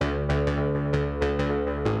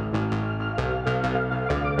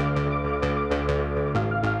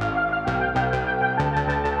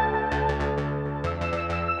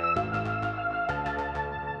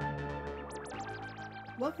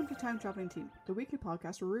Time Travelling Team, the weekly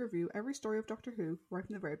podcast where we review every story of Doctor Who right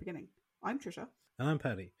from the very beginning. I'm Trisha. And I'm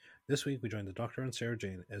Paddy. This week we join the Doctor and Sarah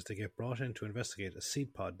Jane as they get brought in to investigate a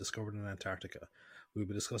seed pod discovered in Antarctica. We'll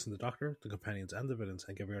be discussing the Doctor, the companions and the villains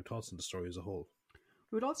and giving our thoughts on the story as a whole.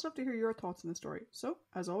 We would also love to hear your thoughts on the story. So,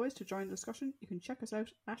 as always, to join the discussion, you can check us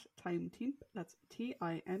out at Time Team, that's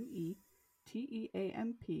TimeTeamp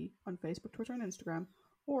on Facebook, Twitter and Instagram,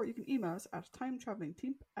 or you can email us at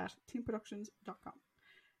timetravelingteam@teamproductions.com.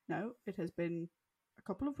 Now, it has been a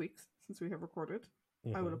couple of weeks since we have recorded.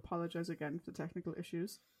 I would apologise again for the technical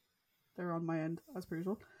issues. They're on my end, as per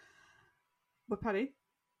usual. But Paddy,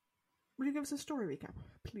 will you give us a story recap,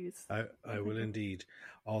 please? I will indeed.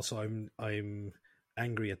 Also, I'm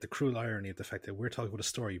angry at the cruel irony of the fact that we're talking about a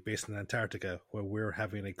story based in Antarctica where we're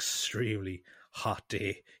having an extremely hot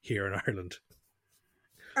day here in Ireland.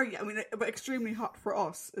 Oh yeah, I mean, but extremely hot for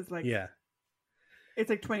us is like... Yeah. It's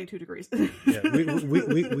like 22 degrees. Yeah, we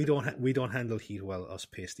don't handle heat well, us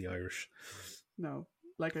pasty Irish. No,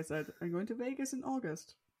 like I said, I'm going to Vegas in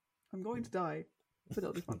August. I'm going to die, but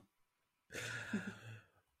it'll be fun.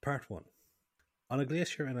 Part 1. On a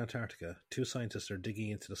glacier in Antarctica, two scientists are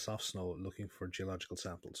digging into the soft snow looking for geological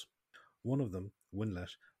samples. One of them,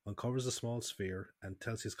 Winlet, uncovers a small sphere and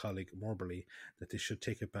tells his colleague Morberly that they should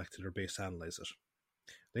take it back to their base to analyse it.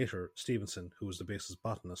 Later, Stevenson, who is the base's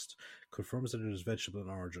botanist, confirms that it is vegetable in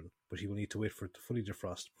origin, but he will need to wait for it to fully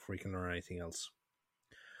defrost before he can learn anything else.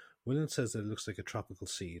 Winlet says that it looks like a tropical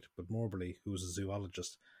seed, but Morberly, who is a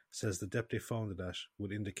zoologist, says the depth they found it at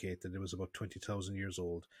would indicate that it was about 20,000 years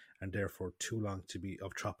old and therefore too long to be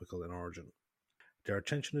of tropical in origin. Their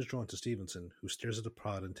attention is drawn to Stevenson, who stares at the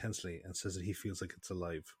pod intensely and says that he feels like it's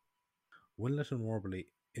alive. Winlet and Morberly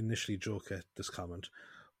initially joke at this comment,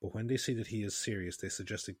 but when they see that he is serious, they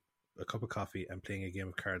suggest a cup of coffee and playing a game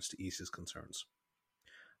of cards to ease his concerns.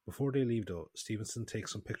 Before they leave, though, Stevenson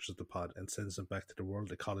takes some pictures of the pod and sends them back to the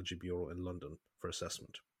World Ecology Bureau in London for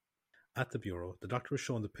assessment. At the Bureau, the Doctor is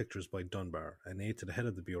shown the pictures by Dunbar, an aide to the head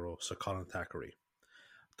of the Bureau, Sir Colin Thackeray.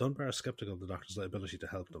 Dunbar is sceptical of the Doctor's ability to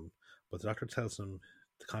help them, but the Doctor tells him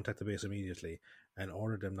to contact the base immediately and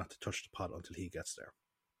order them not to touch the pod until he gets there.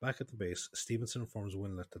 Back at the base, Stevenson informs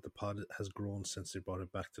Winlet that the pod has grown since they brought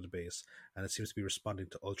it back to the base, and it seems to be responding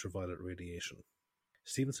to ultraviolet radiation.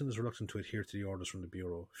 Stevenson is reluctant to adhere to the orders from the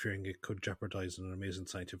Bureau, fearing it could jeopardize an amazing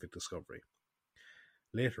scientific discovery.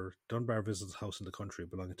 Later, Dunbar visits a house in the country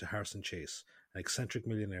belonging to Harrison Chase, an eccentric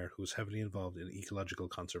millionaire who is heavily involved in ecological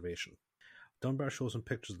conservation. Dunbar shows him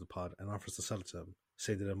pictures of the pod and offers to sell it to him,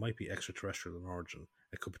 saying that it might be extraterrestrial in origin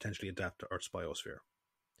and could potentially adapt to Earth's biosphere.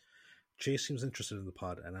 Chase seems interested in the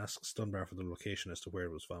pod and asks Dunbar for the location as to where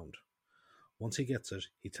it was found. Once he gets it,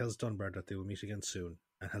 he tells Dunbar that they will meet again soon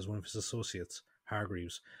and has one of his associates,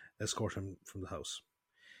 Hargreaves, escort him from the house.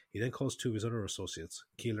 He then calls two of his other associates,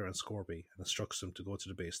 Keeler and Scorby, and instructs them to go to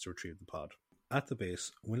the base to retrieve the pod. At the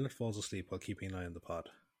base, Winlet falls asleep while keeping an eye on the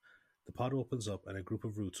pod. The pod opens up and a group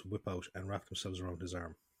of roots whip out and wrap themselves around his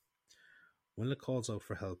arm. Winlet calls out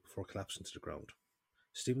for help before collapsing to the ground.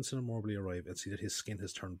 Stevenson and Morberly arrive and see that his skin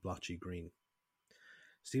has turned blotchy green.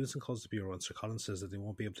 Stevenson calls the Bureau and Sir Colin says that they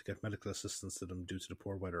won't be able to get medical assistance to them due to the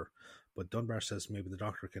poor weather, but Dunbar says maybe the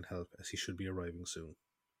Doctor can help as he should be arriving soon.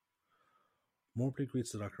 Morberly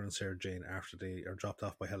greets the Doctor and Sarah Jane after they are dropped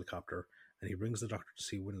off by helicopter, and he brings the Doctor to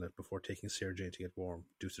see Winlet before taking Sarah Jane to get warm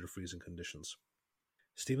due to the freezing conditions.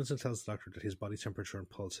 Stevenson tells the Doctor that his body temperature and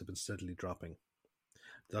pulse have been steadily dropping.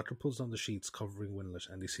 The Doctor pulls down the sheets covering Winlet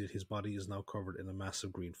and they see that his body is now covered in a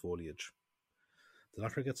massive green foliage. The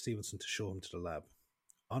Doctor gets Stevenson to show him to the lab.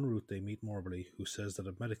 En route they meet Morberly, who says that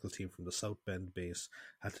a medical team from the South Bend base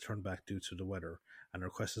had to turn back due to the weather, and a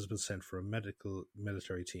request has been sent for a medical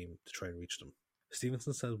military team to try and reach them.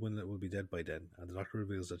 Stevenson says Winlet will be dead by then, and the Doctor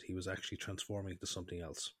reveals that he was actually transforming into something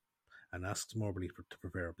else, and asks Morberly to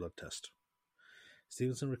prepare a blood test.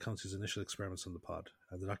 Stevenson recounts his initial experiments on the pod,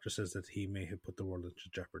 and the Doctor says that he may have put the world into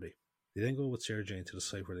jeopardy. They then go with Sarah Jane to the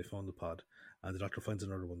site where they found the pod, and the Doctor finds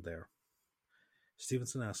another one there.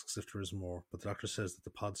 Stevenson asks if there is more, but the Doctor says that the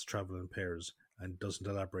pods travel in pairs, and doesn't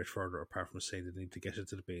elaborate further apart from saying they need to get it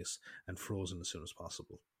to the base and frozen as soon as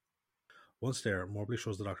possible. Once there, Morberly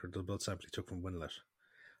shows the Doctor the blood sample he took from Winlet.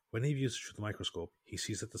 When he views it through the microscope, he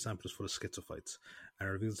sees that the sample is full of schizophytes, and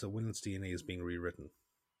reveals that Winlet's DNA is being rewritten.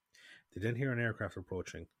 They then hear an aircraft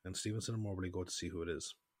approaching, and Stevenson and Morberly go to see who it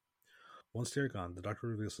is. Once they are gone, the Doctor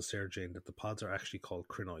reveals to Sarah Jane that the pods are actually called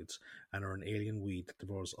crinoids, and are an alien weed that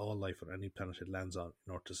devours all life on any planet it lands on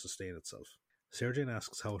in order to sustain itself. Sarah Jane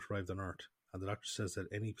asks how it arrived on Earth, and the Doctor says that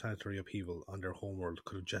any planetary upheaval on their homeworld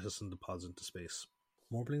could have jettisoned the pods into space.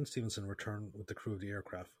 Morberly and Stevenson return with the crew of the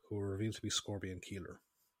aircraft, who are revealed to be Scorby and Keeler.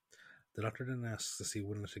 The Doctor then asks to see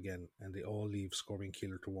Winlet again, and they all leave Scorby and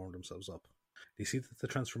Keeler to warm themselves up. They see that the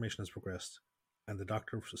transformation has progressed, and the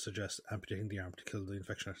Doctor suggests amputating the arm to kill the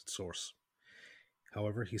infection at its source.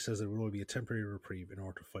 However, he says it will only be a temporary reprieve in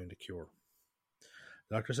order to find a cure.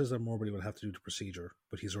 The Doctor says that Morbely will have to do the procedure,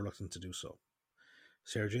 but he's reluctant to do so.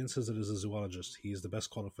 Sarah Jane says that as a zoologist, he is the best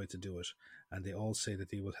qualified to do it, and they all say that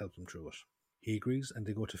they will help him through it. He agrees, and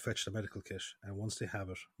they go to fetch the medical kit, and once they have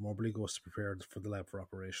it, Morbely goes to prepare for the lab for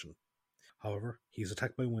operation. However, he is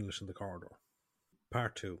attacked by Winlet in the corridor.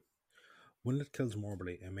 Part 2. Winlet kills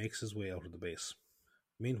Morbely and makes his way out of the base.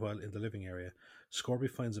 Meanwhile, in the living area, Scorby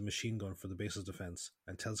finds a machine gun for the base's defense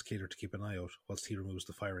and tells Keeler to keep an eye out whilst he removes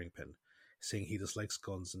the firing pin, saying he dislikes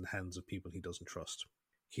guns in the hands of people he doesn't trust.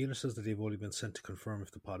 Keeler says that they've only been sent to confirm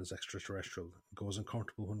if the pod is extraterrestrial and goes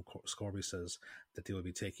uncomfortable when Scorby says that they will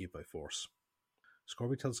be taking it by force.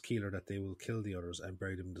 Scorby tells Keeler that they will kill the others and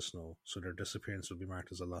bury them in the snow, so their disappearance will be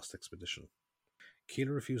marked as a lost expedition.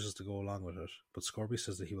 Keeler refuses to go along with it, but Scorby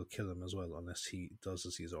says that he will kill him as well unless he does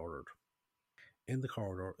as he is ordered. In the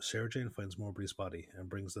corridor, Sarah Jane finds Morbely's body and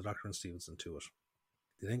brings the Doctor and Stevenson to it.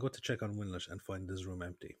 They then go to check on Winlet and find his room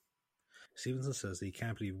empty. Stevenson says that he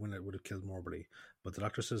can't believe Winlet would have killed Morbely, but the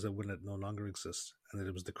Doctor says that Winlet no longer exists and that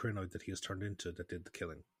it was the Krynoid that he has turned into that did the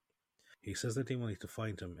killing. He says that they will need to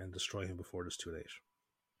find him and destroy him before it is too late.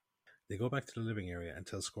 They go back to the living area and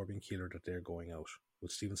tell Scorby and Keeler that they are going out,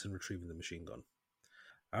 with Stevenson retrieving the machine gun.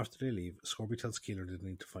 After they leave, Scorby tells Keeler that they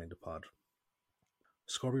need to find a pod.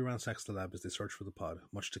 Scorby ransacks the lab as they search for the pod,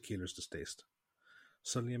 much to Keeler's distaste.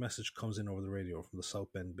 Suddenly a message comes in over the radio from the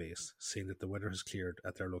South Bend base, saying that the weather has cleared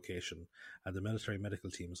at their location and the military medical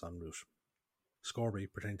team is en route.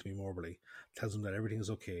 Scorby, pretending to be Morbely, tells them that everything is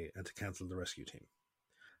okay and to cancel the rescue team.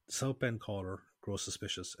 The South Bend caller grows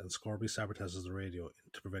suspicious and Scorby sabotages the radio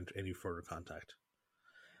to prevent any further contact.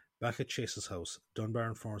 Back at Chase's house, Dunbar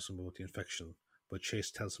informs him about the infection, but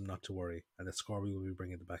Chase tells him not to worry and that Scorby will be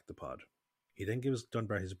bringing back the pod. He then gives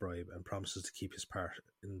Dunbar his bribe and promises to keep his part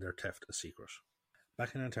in their theft a secret.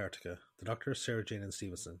 Back in Antarctica, the Doctor, Sarah Jane and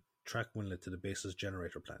Stevenson track Winlet to the base's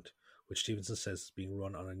generator plant, which Stevenson says is being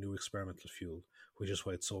run on a new experimental fuel, which is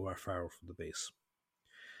why it's so far from the base.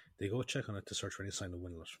 They go check on it to search for any sign of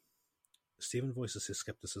Winlet. Stephen voices his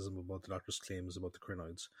skepticism about the Doctor's claims about the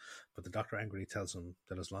Krynoids, but the Doctor angrily tells him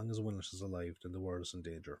that as long as Winlet is alive, then the world is in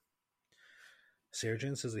danger. Sarah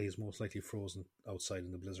Jane says that he is most likely frozen outside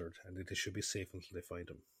in the blizzard and that they should be safe until they find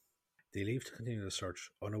him. They leave to continue the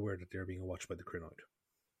search, unaware that they are being watched by the Krynoid.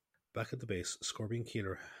 Back at the base, Scorby and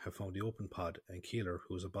Keeler have found the open pod, and Keeler,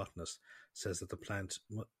 who is a botanist, says that the plant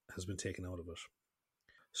has been taken out of it.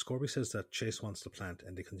 Scorby says that Chase wants the plant,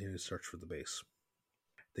 and they continue to search for the base.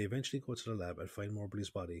 They eventually go to the lab and find Morbely's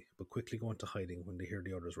body, but quickly go into hiding when they hear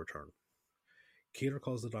the others return. Keeler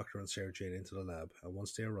calls the Doctor and Sarah Jane into the lab, and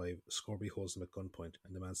once they arrive, Scorby holds them at gunpoint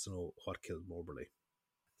and demands to know what killed Morbely.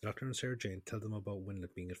 The Doctor and Sarah Jane tell them about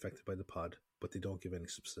Winlet being infected by the pod, but they don't give any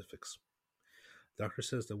specifics. The Doctor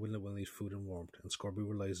says that Winlet will need food and warmth, and Scorby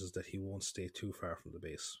realizes that he won't stay too far from the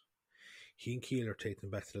base. He and Keeler take them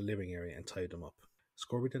back to the living area and tie them up.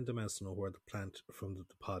 Scorby then demands to know where the plant from the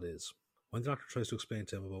pod is. When the Doctor tries to explain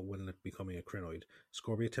to him about Winlet becoming a Krynoid,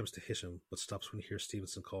 Scorby attempts to hit him, but stops when he hears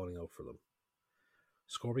Stevenson calling out for them.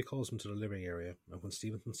 Scorby calls him to the living area, and when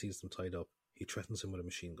Stevenson sees them tied up, he threatens him with a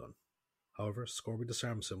machine gun. However, Scorby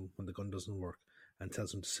disarms him when the gun doesn't work and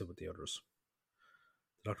tells him to sit with the others.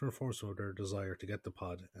 The Doctor informs him of their desire to get the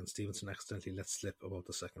pod, and Stevenson accidentally lets slip about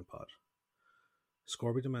the second pod.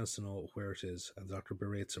 Scorby demands to know where it is, and the Doctor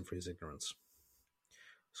berates him for his ignorance.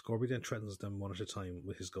 Scorby then threatens them one at a time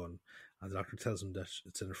with his gun, and the Doctor tells him that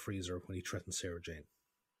it's in a freezer when he threatens Sarah Jane.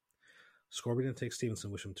 Scorby then takes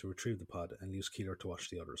Stevenson with him to retrieve the pod and leaves Keeler to watch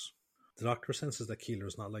the others. The Doctor senses that Keeler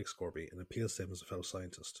is not like Scorby and appeals to him as a fellow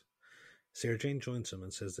scientist. Sarah Jane joins him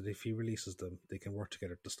and says that if he releases them, they can work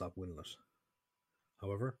together to stop Winlet.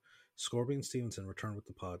 However, Scorby and Stevenson return with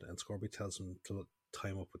the pod and Scorby tells him to tie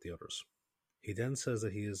him up with the others. He then says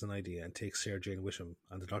that he has an idea and takes Sarah Jane with him,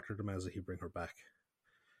 and the Doctor demands that he bring her back.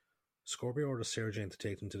 Scorby orders Sarah Jane to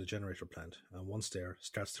take them to the generator plant, and once there,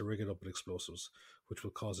 starts to rig it up with explosives, which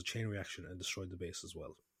will cause a chain reaction and destroy the base as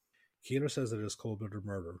well. Keeler says that it is cold-blooded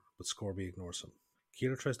murder, but Scorby ignores him.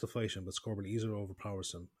 Keeler tries to fight him, but Scorby easily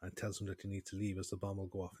overpowers him and tells him that they need to leave as the bomb will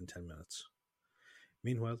go off in 10 minutes.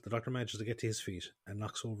 Meanwhile, the Doctor manages to get to his feet and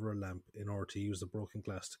knocks over a lamp in order to use the broken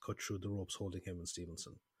glass to cut through the ropes holding him and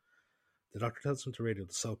Stevenson. The Doctor tells him to radio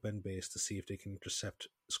the South Bend base to see if they can intercept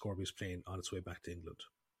Scorby's plane on its way back to England.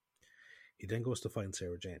 He then goes to find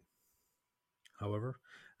Sarah Jane. However,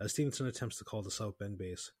 as Stevenson attempts to call the South Bend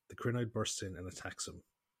base, the Krynoid bursts in and attacks him.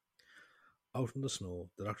 Out in the snow,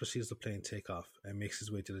 the Doctor sees the plane take off and makes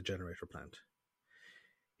his way to the generator plant.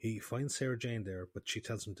 He finds Sarah Jane there, but she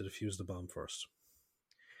tells him to defuse the bomb first.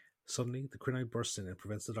 Suddenly, the Krynoid bursts in and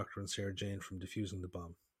prevents the Doctor and Sarah Jane from defusing the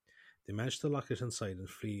bomb. They manage to lock it inside and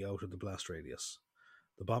flee out of the blast radius.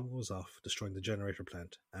 The bomb goes off, destroying the generator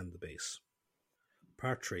plant and the base.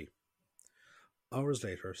 Part 3. Hours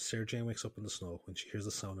later, Sarah Jane wakes up in the snow when she hears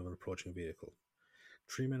the sound of an approaching vehicle.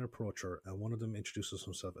 3 men approach her, and one of them introduces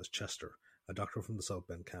himself as Chester, a doctor from the South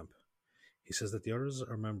Bend camp. He says that the others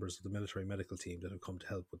are members of the military medical team that have come to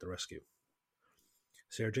help with the rescue.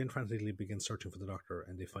 Sarah Jane frantically begins searching for the Doctor,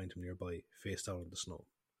 and they find him nearby, face down in the snow.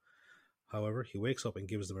 However, he wakes up and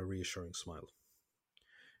gives them a reassuring smile.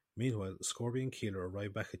 Meanwhile, Scorby and Keeler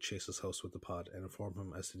arrive back at Chase's house with the pod and inform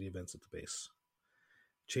him as to the events at the base.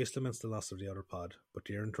 Chase laments the loss of the other pod, but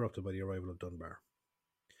they are interrupted by the arrival of Dunbar.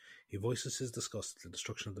 He voices his disgust at the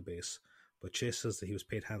destruction of the base, but Chase says that he was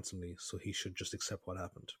paid handsomely, so he should just accept what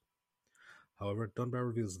happened. However, Dunbar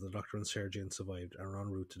reveals that the Doctor and Sarah Jane survived and are en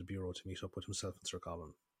route to the Bureau to meet up with himself and Sir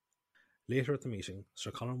Colin. Later at the meeting,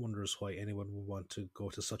 Sir Colin wonders why anyone would want to go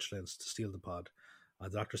to such lengths to steal the pod,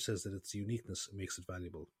 and the Doctor says that its uniqueness makes it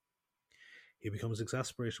valuable. He becomes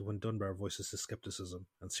exasperated when Dunbar voices his skepticism,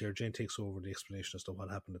 and Sarah Jane takes over the explanation as to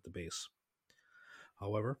what happened at the base.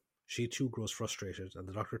 However, she too grows frustrated, and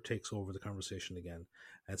the Doctor takes over the conversation again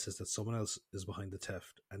and says that someone else is behind the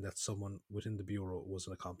theft and that someone within the Bureau was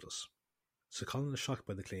an accomplice. Sir Colin is shocked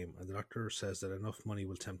by the claim, and the Doctor says that enough money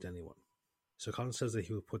will tempt anyone. Sir Colin says that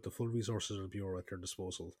he will put the full resources of the Bureau at their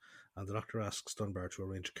disposal, and the Doctor asks Dunbar to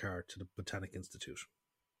arrange a car to the Botanic Institute.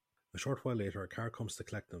 A short while later, a car comes to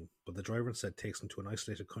collect them, but the driver instead takes him to an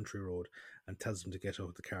isolated country road and tells him to get out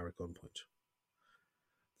of the car at gunpoint.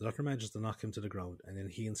 The Doctor manages to knock him to the ground, and then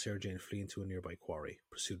he and Sarah Jane flee into a nearby quarry,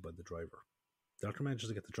 pursued by the driver. The Doctor manages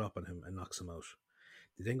to get the drop on him and knocks him out.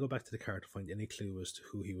 They then go back to the car to find any clue as to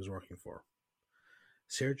who he was working for.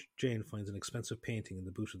 Sarah Jane finds an expensive painting in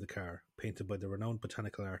the boot of the car, painted by the renowned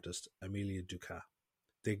botanical artist Amelia Ducat.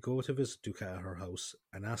 They go to visit Ducat at her house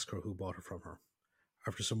and ask her who bought it from her.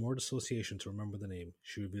 After some word association to remember the name,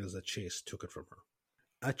 she reveals that Chase took it from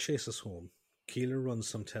her. At Chase's home, Keeler runs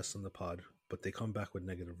some tests on the pod, but they come back with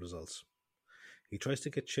negative results. He tries to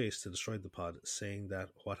get Chase to destroy the pod, saying that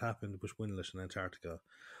what happened with Windlet in Antarctica,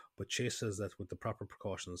 but Chase says that with the proper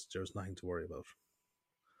precautions, there is nothing to worry about.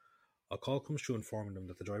 A call comes through informing them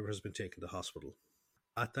that the driver has been taken to hospital.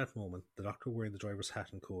 At that moment, the Doctor wearing the driver's hat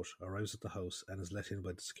and coat arrives at the house and is let in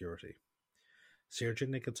by the security. Sarah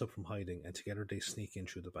Jane gets up from hiding, and together they sneak in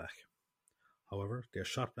through the back. However, they are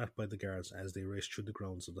shot at by the guards as they race through the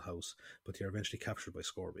grounds of the house, but they are eventually captured by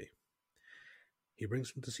Scorby. He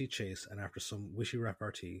brings them to see Chase, and after some witty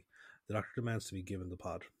repartee, the Doctor demands to be given the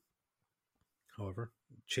pod. However,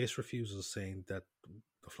 Chase refuses, saying that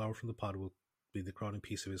the flower from the pod will be the crowning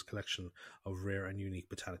piece of his collection of rare and unique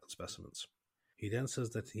botanical specimens. He then says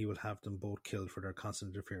that he will have them both killed for their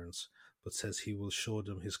constant interference, but says he will show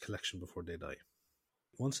them his collection before they die.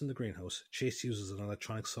 Once in the greenhouse, Chase uses an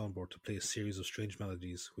electronic soundboard to play a series of strange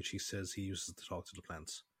melodies, which he says he uses to talk to the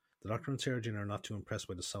plants. The Doctor and Sarah Jane are not too impressed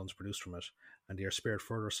by the sounds produced from it, and they are spared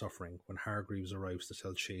further suffering when Hargreaves arrives to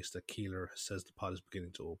tell Chase that Keeler says the pod is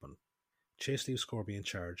beginning to open. Chase leaves Scorby in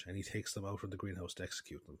charge, and he takes them out of the greenhouse to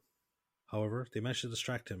execute them. However, they manage to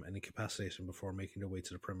distract him and incapacitate him before making their way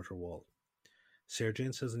to the perimeter wall. Sarah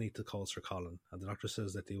Jane says they need to call Sir Colin, and the Doctor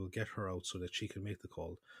says that they will get her out so that she can make the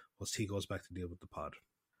call, whilst he goes back to deal with the pod.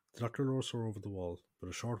 The Doctor lowers her over the wall, but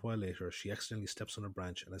a short while later she accidentally steps on a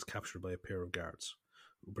branch and is captured by a pair of guards,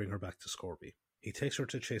 who bring her back to Scorby. He takes her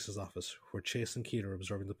to Chase's office, where Chase and Keeler are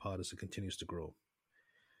observing the pod as it continues to grow.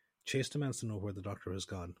 Chase demands to know where the Doctor has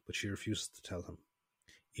gone, but she refuses to tell him,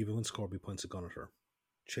 even when Scorby points a gun at her.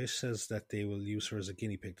 Chase says that they will use her as a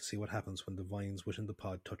guinea pig to see what happens when the vines within the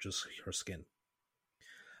pod touches her skin.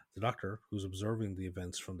 The Doctor, who's observing the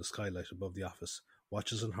events from the skylight above the office,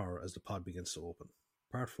 watches in horror as the pod begins to open.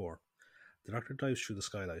 Part 4. The Doctor dives through the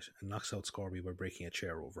skylight and knocks out Scorby by breaking a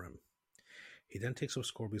chair over him. He then takes up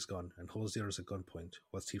Scorby's gun and holds the others at gunpoint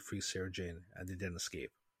whilst he frees Sarah Jane, and they then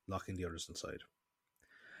escape, locking the others inside.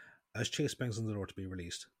 As Chase bangs on the door to be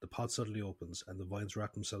released, the pod suddenly opens and the vines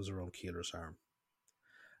wrap themselves around Keeler's arm.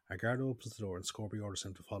 A guard opens the door and Scorby orders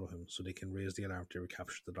him to follow him so they can raise the alarm to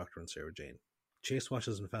recapture the Doctor and Sarah Jane. Chase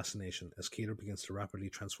watches in fascination as Keeler begins to rapidly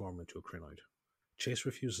transform into a Krynoid. Chase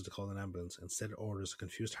refuses to call an ambulance and instead orders a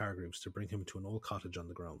confused Hargreaves to bring him to an old cottage on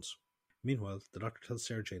the grounds. Meanwhile, the Doctor tells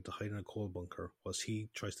Sarah Jane to hide in a coal bunker whilst he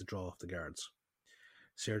tries to draw off the guards.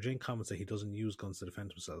 Sarah Jane comments that he doesn't use guns to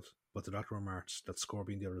defend himself, but the Doctor remarks that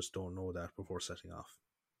Scorby and the others don't know that before setting off.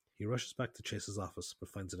 He rushes back to Chase's office but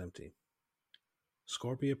finds it empty.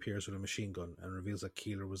 Scorby appears with a machine gun and reveals that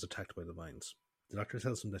Keeler was attacked by the mines. The doctor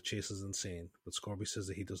tells him that Chase is insane, but Scorby says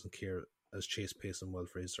that he doesn't care as Chase pays him well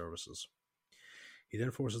for his services. He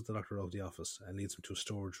then forces the doctor out of the office and leads him to a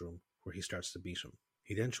storage room where he starts to beat him.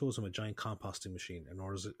 He then shows him a giant composting machine and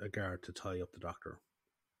orders a guard to tie up the doctor.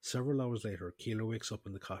 Several hours later, Keeler wakes up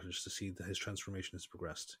in the cottage to see that his transformation has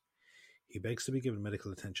progressed. He begs to be given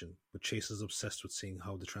medical attention, but Chase is obsessed with seeing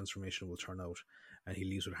how the transformation will turn out, and he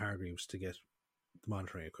leaves with Hargreaves to get the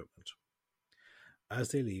monitoring equipment. As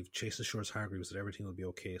they leave, Chase assures Hargreaves that everything will be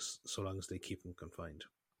okay so long as they keep him confined.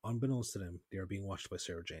 Unbeknownst to them, they are being watched by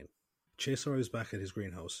Sarah Jane. Chase arrives back at his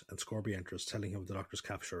greenhouse, and Scorby enters, telling him of the doctor's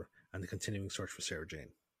capture and the continuing search for Sarah Jane.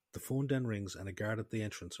 The phone then rings, and a guard at the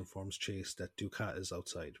entrance informs Chase that Ducat is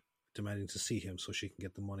outside, demanding to see him so she can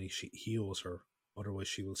get the money he owes her, otherwise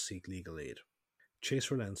she will seek legal aid.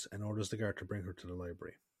 Chase relents and orders the guard to bring her to the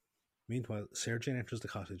library. Meanwhile, Sarah Jane enters the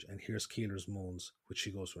cottage and hears Keeler's moans, which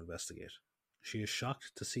she goes to investigate. She is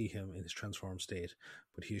shocked to see him in his transformed state,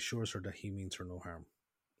 but he assures her that he means her no harm.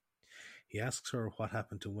 He asks her what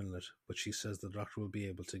happened to Winlet, but she says the doctor will be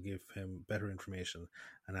able to give him better information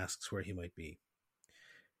and asks where he might be.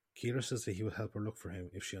 Keeler says that he will help her look for him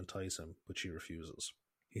if she unties him, but she refuses.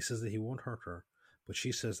 He says that he won't hurt her, but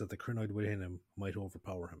she says that the crinoid within him might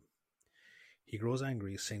overpower him. He grows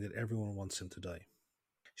angry, saying that everyone wants him to die.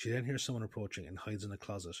 She then hears someone approaching and hides in a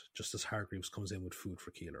closet just as Hargreaves comes in with food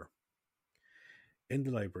for Keeler. In the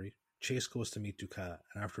library, Chase goes to meet Ducat,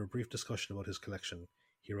 and after a brief discussion about his collection,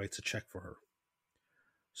 he writes a check for her.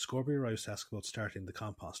 Scorby arrives to ask about starting the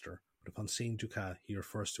composter, but upon seeing Ducat, he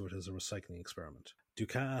refers to it as a recycling experiment.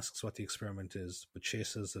 Ducat asks what the experiment is, but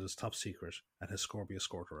Chase says that it's top secret and has Scorby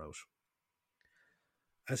escort her out.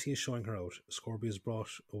 As he is showing her out, Scorby is brought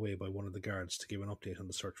away by one of the guards to give an update on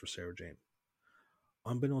the search for Sarah Jane.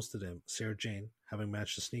 Unbeknownst to them, Sarah Jane, having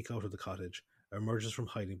managed to sneak out of the cottage, emerges from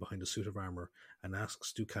hiding behind a suit of armour and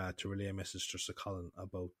asks Ducat to relay a message to Sir Colin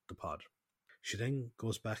about the pod. She then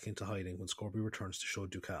goes back into hiding when Scorby returns to show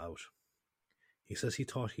Ducat out. He says he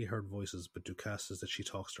thought he heard voices, but Ducat says that she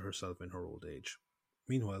talks to herself in her old age.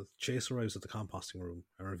 Meanwhile, Chase arrives at the composting room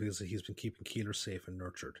and reveals that he's been keeping Keeler safe and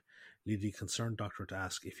nurtured, leading the concerned doctor to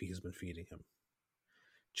ask if he has been feeding him.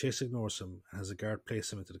 Chase ignores him and has a guard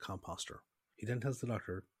place him into the composter. He then tells the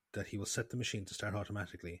doctor that he will set the machine to start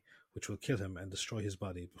automatically, which will kill him and destroy his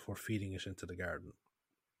body before feeding it into the garden.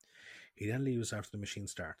 He then leaves after the machine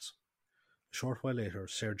starts. A short while later,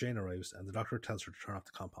 Sarah Jane arrives and the doctor tells her to turn off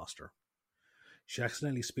the composter. She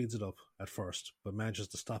accidentally speeds it up at first, but manages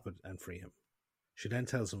to stop it and free him. She then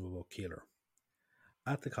tells him about Keeler.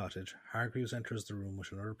 At the cottage, Hargreaves enters the room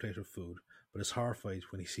with another plate of food, but is horrified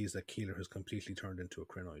when he sees that Keeler has completely turned into a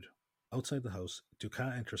crinoid. Outside the house,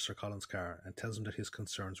 Ducat enters Sir Colin's car and tells him that his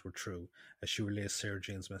concerns were true as she relays Sarah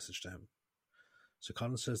Jane's message to him. Sir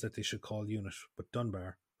Colin says that they should call UNIT, but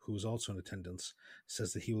Dunbar, who is also in attendance,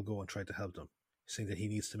 says that he will go and try to help them, saying that he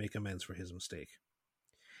needs to make amends for his mistake.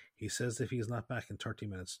 He says that if he is not back in 30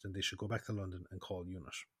 minutes, then they should go back to London and call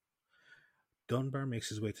UNIT. Dunbar makes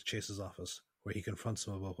his way to Chase's office, where he confronts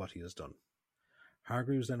him about what he has done.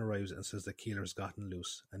 Hargreaves then arrives and says that Keeler has gotten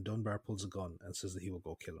loose, and Dunbar pulls a gun and says that he will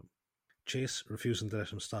go kill him. Chase, refusing to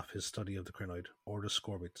let him stop his study of the crinoid, orders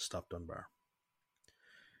Scorby to stop Dunbar.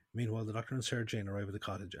 Meanwhile, the doctor and Sarah Jane arrive at the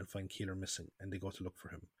cottage and find Keeler missing, and they go to look for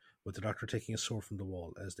him, with the doctor taking a sword from the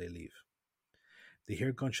wall as they leave. They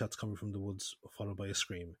hear gunshots coming from the woods, followed by a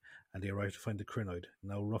scream, and they arrive to find the crinoid,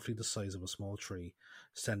 now roughly the size of a small tree,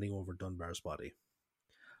 standing over Dunbar's body.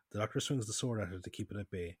 The doctor swings the sword at it to keep it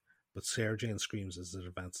at bay, but Sarah Jane screams as it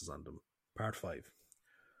advances on them. Part 5.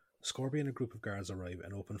 Scorby and a group of guards arrive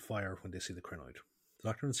and open fire when they see the crinoid. The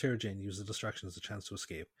doctor and Sarah Jane use the distraction as a chance to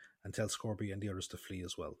escape and tell Scorby and the others to flee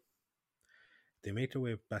as well. They make their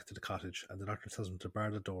way back to the cottage, and the doctor tells them to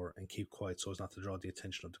bar the door and keep quiet so as not to draw the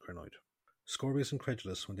attention of the crinoid. Scorby is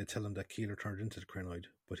incredulous when they tell him that Keeler turned into the crinoid,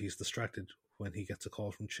 but he's distracted when he gets a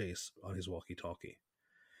call from Chase on his walkie-talkie.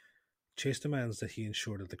 Chase demands that he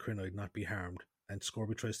ensure that the crinoid not be harmed, and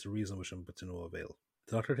Scorby tries to reason with him but to no avail.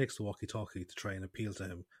 The doctor takes the walkie-talkie to try and appeal to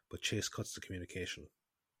him, but Chase cuts the communication.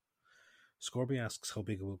 Scorby asks how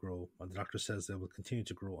big it will grow, and the doctor says that it will continue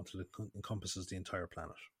to grow until it encompasses the entire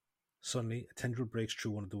planet. Suddenly, a tendril breaks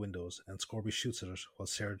through one of the windows, and Scorby shoots at it while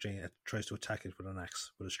Sarah Jane tries to attack it with an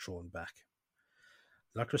axe, but is thrown back.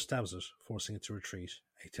 The doctor stabs it, forcing it to retreat,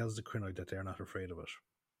 and he tells the crinoid that they are not afraid of it.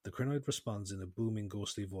 The crinoid responds in a booming,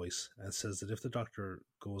 ghostly voice and says that if the doctor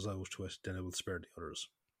goes out to it, then it will spare the others.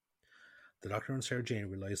 The doctor and Sarah Jane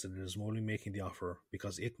realize that it is only making the offer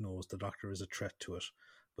because it knows the doctor is a threat to it,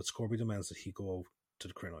 but Scorby demands that he go out to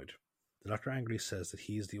the crinoid. The doctor angrily says that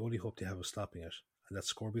he is the only hope they have of stopping it, and that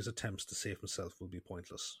Scorby's attempts to save himself will be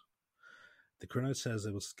pointless. The Krynoid says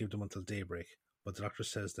it will give them until daybreak, but the Doctor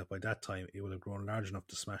says that by that time it will have grown large enough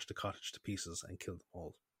to smash the cottage to pieces and kill them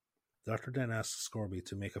all. The Doctor then asks Scorby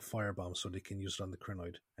to make a firebomb so they can use it on the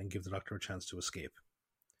Krynoid and give the Doctor a chance to escape.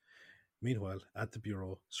 Meanwhile, at the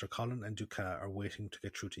Bureau, Sir Colin and Ducat are waiting to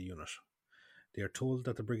get through to Unit. They are told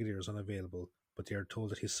that the Brigadier is unavailable, but they are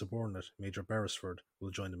told that his subordinate, Major Beresford,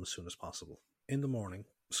 will join them as soon as possible. In the morning,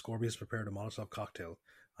 Scorby has prepared a Molotov cocktail,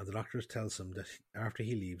 and the Doctor tells him that after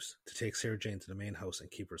he leaves, to take Sarah Jane to the main house and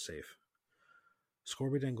keep her safe.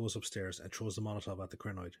 Scorby then goes upstairs and throws the Molotov at the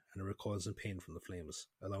Krynoid, and it recoils in pain from the flames,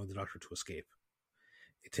 allowing the Doctor to escape.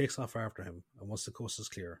 It takes off after him, and once the coast is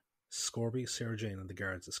clear, Scorby, Sarah Jane and the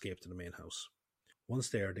guards escape to the main house. Once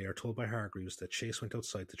there, they are told by Hargreaves that Chase went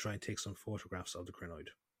outside to try and take some photographs of the Krynoid.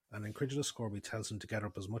 An incredulous Scorby tells him to gather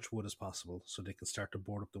up as much wood as possible so they can start to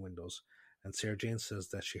board up the windows, and Sarah Jane says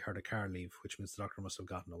that she heard a car leave, which means the Doctor must have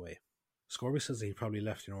gotten away. Scorby says that he probably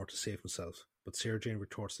left in order to save himself, but Sarah Jane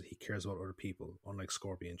retorts that he cares about other people, unlike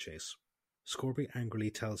Scorby and Chase. Scorby angrily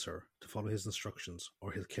tells her to follow his instructions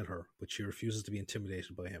or he'll kill her, but she refuses to be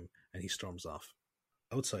intimidated by him, and he storms off.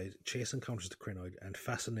 Outside, Chase encounters the Krynoid and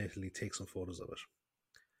fascinatedly takes some photos of it.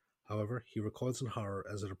 However, he recoils in horror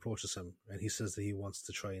as it approaches him, and he says that he wants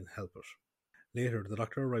to try and help it. Later, the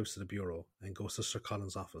Doctor arrives to the Bureau and goes to Sir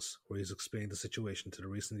Colin's office, where he's explained the situation to the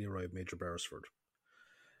recently arrived Major Beresford.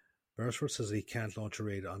 Beresford says that he can't launch a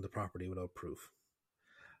raid on the property without proof.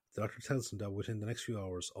 The Doctor tells him that within the next few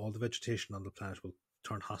hours, all the vegetation on the planet will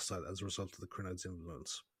turn hostile as a result of the Krynoid's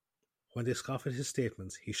influence. When they scoff at his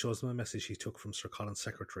statements, he shows them a message he took from Sir Colin's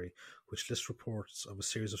secretary, which lists reports of a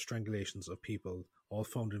series of strangulations of people, all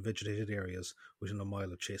found in vegetated areas within a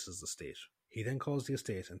mile of Chase's estate. He then calls the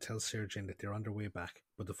estate and tells Sarah Jane that they're on their way back,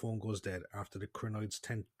 but the phone goes dead after the Krynoid's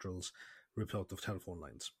tendrils rip out the telephone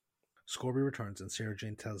lines. Scorby returns and Sarah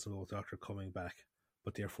Jane tells them about the Doctor coming back,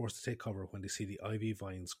 but they are forced to take cover when they see the ivy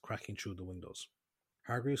vines cracking through the windows.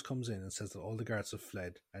 Hargreaves comes in and says that all the guards have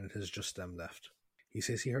fled and it is just them left. He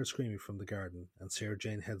says he heard screaming from the garden, and Sarah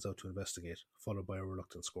Jane heads out to investigate, followed by a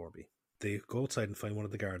reluctant Scorby. They go outside and find one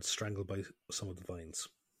of the guards strangled by some of the vines.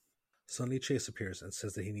 Suddenly Chase appears and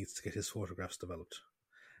says that he needs to get his photographs developed.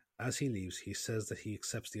 As he leaves, he says that he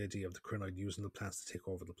accepts the idea of the Krynoid using the plants to take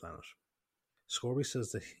over the planet. Scorby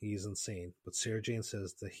says that he is insane, but Sarah Jane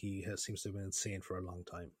says that he seems to have been insane for a long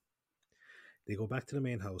time. They go back to the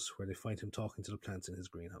main house, where they find him talking to the plants in his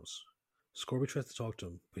greenhouse. Scorby tries to talk to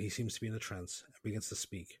him, but he seems to be in a trance and begins to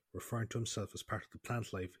speak, referring to himself as part of the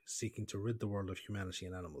plant life seeking to rid the world of humanity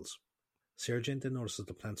and animals. Sarah Jane then notices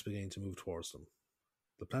the plants beginning to move towards them.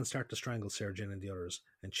 The plants start to strangle Sarah Jane and the others,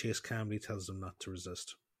 and Chase calmly tells them not to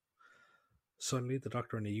resist. Suddenly, the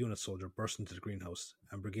Doctor and a unit soldier burst into the greenhouse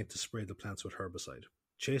and begin to spray the plants with herbicide.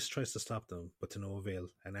 Chase tries to stop them, but to no avail,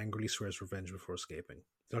 and angrily swears revenge before escaping.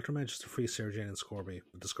 The Doctor manages to free Sarah Jane and Scorby,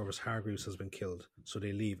 but discovers Hargreaves has been killed, so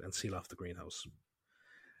they leave and seal off the greenhouse.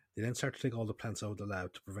 They then start to take all the plants out of the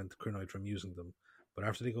lab to prevent the Krynoid from using them, but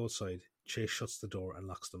after they go outside, Chase shuts the door and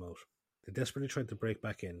locks them out. They desperately try to break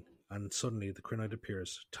back in, and suddenly the Krynoid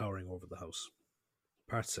appears, towering over the house.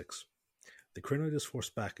 Part 6. The Krynoid is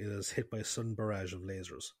forced back and is hit by a sudden barrage of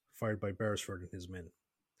lasers, fired by Beresford and his men.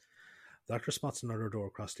 The Doctor spots another door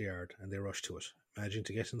across the yard, and they rush to it, managing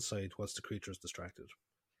to get inside whilst the creature is distracted.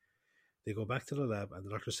 They go back to the lab, and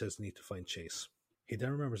the Doctor says they need to find Chase. He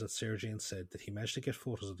then remembers that Sarah Jane said that he managed to get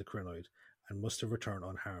photos of the Krynoid and must have returned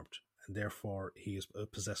unharmed, and therefore he is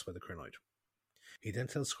possessed by the Krynoid. He then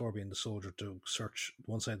tells Scorby and the soldier to search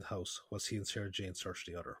one side of the house, whilst he and Sarah Jane search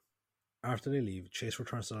the other. After they leave, Chase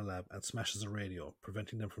returns to the lab and smashes the radio,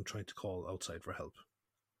 preventing them from trying to call outside for help.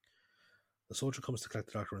 The soldier comes to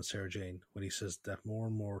collect the Doctor and Sarah Jane when he says that more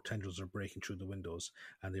and more tendrils are breaking through the windows,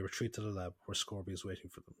 and they retreat to the lab where Scorby is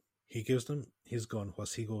waiting for them. He gives them his gun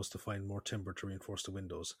whilst he goes to find more timber to reinforce the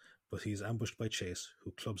windows, but he is ambushed by Chase,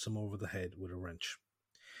 who clubs him over the head with a wrench.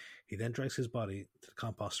 He then drags his body to the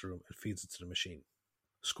composter room and feeds it to the machine.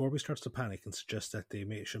 Scorby starts to panic and suggests that they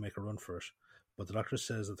should make a run for it, but the Doctor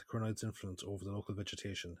says that the Krynoid's influence over the local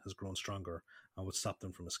vegetation has grown stronger and would stop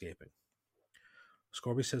them from escaping.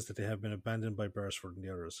 Scorby says that they have been abandoned by Beresford and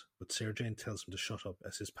the others, but Sarah Jane tells him to shut up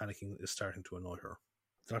as his panicking is starting to annoy her.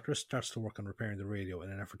 The Doctor starts to work on repairing the radio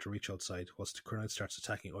in an effort to reach outside, whilst the Krynoid starts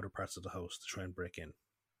attacking other parts of the house to try and break in.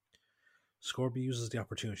 Scorby uses the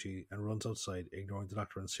opportunity and runs outside, ignoring the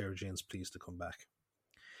Doctor and Sarah Jane's pleas to come back.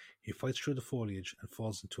 He fights through the foliage and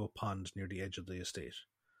falls into a pond near the edge of the estate.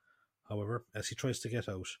 However, as he tries to get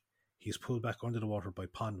out, he is pulled back under the water by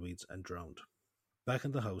pondweeds and drowned. Back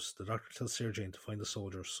in the house, the Doctor tells Sarah Jane to find the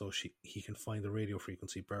soldier so he can find the radio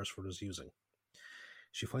frequency Beresford is using.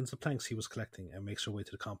 She finds the planks he was collecting and makes her way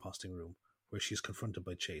to the composting room, where she is confronted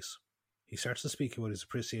by Chase. He starts to speak about his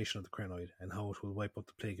appreciation of the Krynoid and how it will wipe out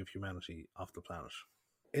the plague of humanity off the planet.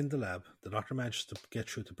 In the lab, the Doctor manages to get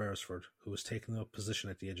through to Beresford, who is taking up position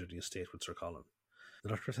at the edge of the estate with Sir Colin. The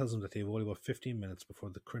Doctor tells him that they have only about 15 minutes before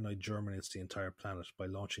the Krynoid germinates the entire planet by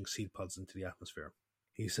launching seed pods into the atmosphere.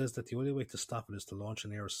 He says that the only way to stop it is to launch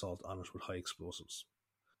an air assault on it with high explosives.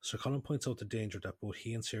 Sir Colin points out the danger that both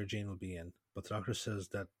he and Sarah Jane will be in, but the Doctor says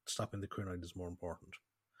that stopping the Krynoid is more important.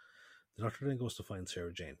 The Doctor then goes to find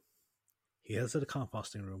Sarah Jane. He heads to the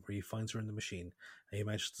composting room where he finds her in the machine, and he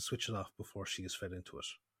manages to switch it off before she is fed into it.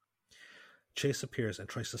 Chase appears and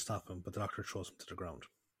tries to stop him, but the Doctor throws him to the ground.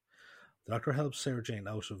 The Doctor helps Sarah Jane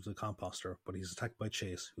out of the composter, but he's attacked by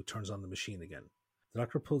Chase, who turns on the machine again. The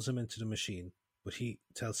Doctor pulls him into the machine, but he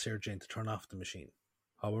tells Sarah Jane to turn off the machine.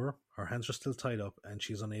 However, her hands are still tied up and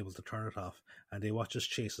she's unable to turn it off, and they watch as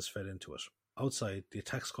Chase is fed into it. Outside, the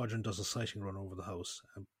attack squadron does a sighting run over the house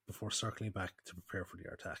before circling back to prepare for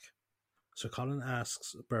the attack. Sir Colin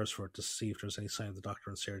asks Beresford to see if there's any sign of the Doctor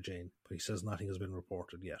and Sarah Jane, but he says nothing has been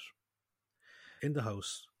reported yet. In the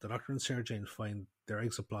house, the Doctor and Sarah Jane find their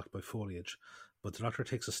exit blocked by foliage, but the Doctor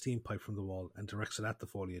takes a steam pipe from the wall and directs it at the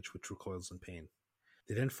foliage, which recoils in pain.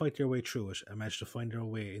 They then fight their way through it and manage to find their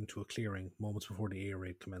way into a clearing moments before the air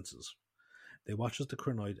raid commences. They watch as the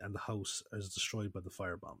Krynoid and the house is destroyed by the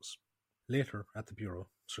firebombs. Later, at the Bureau,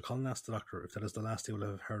 Sir Colin asks the Doctor if that is the last they will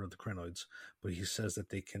have heard of the Krynoids, but he says that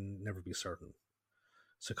they can never be certain.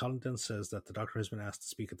 Sir Colin then says that the Doctor has been asked to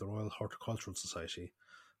speak at the Royal Horticultural Society,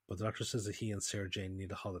 but the Doctor says that he and Sarah Jane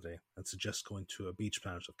need a holiday and suggests going to a beach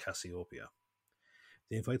planet of Cassiopeia.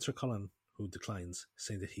 They invite Sir Colin, who declines,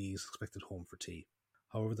 saying that he is expected home for tea.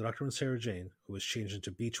 However, the Doctor and Sarah Jane, who has changed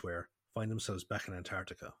into beachwear, find themselves back in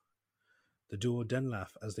Antarctica. The duo then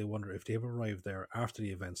laugh as they wonder if they have arrived there after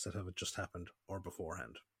the events that have just happened or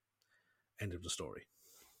beforehand. End of the story.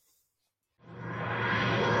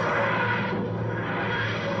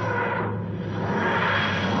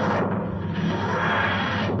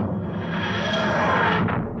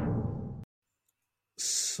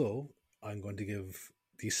 So, I'm going to give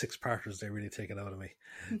these 6-parters, they really take it out of me.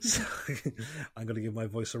 So I'm going to give my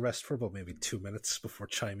voice a rest for about maybe 2 minutes before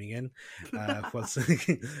chiming in whilst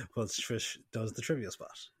Trish does the trivia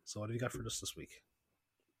spot. So what have you got for us this week?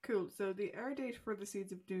 Cool. So the air date for The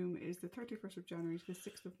Seeds of Doom is the 31st of January to the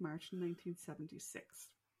 6th of March 1976.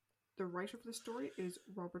 The writer for the story is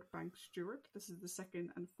Robert Banks Stewart. This is the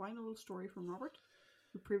second and final story from Robert,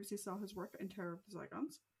 who previously saw his work in Terror of the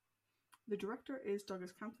Zygons. The director is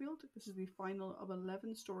Douglas Campfield. This is the final of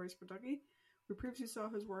 11 stories for Dougie. We previously saw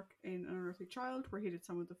his work in An Unearthly Child, where he did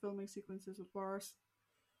some of the filming sequences with Boris.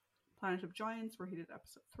 Planet of Giants, where he did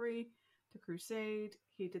episode 3. The Crusade.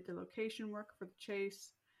 He did the location work for The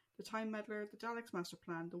Chase. The Time Meddler. The Daleks Master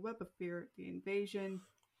Plan. The Web of Fear. The Invasion.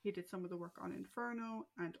 He did some of the work on Inferno.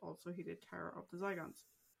 And also he did Terror of the Zygons.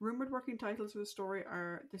 Rumoured working titles for the story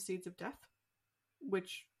are The Seeds of Death,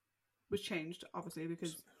 which was changed, obviously,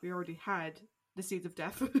 because we already had The Seeds of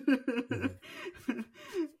Death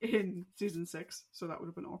in season 6, so that would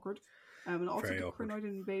have been awkward. And also Very the awkward. Krynoid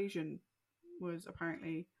Invasion was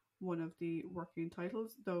apparently one of the working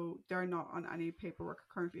titles, though they're not on any paperwork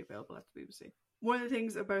currently available at the BBC. One of the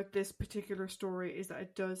things about this particular story is that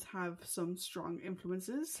it does have some strong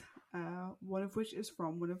influences, one of which is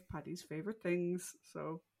from one of Paddy's favourite things.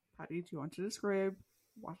 So, Paddy, do you want to describe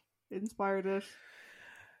what inspired it?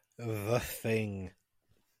 The Thing.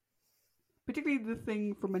 Particularly The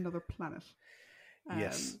Thing from Another Planet.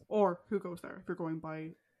 Yes. Or Who Goes There, if you're going by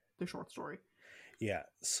the short story. Yeah,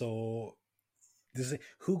 so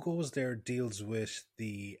Who Goes There deals with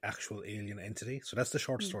the actual alien entity. So that's the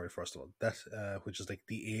short story, first of all. That which is like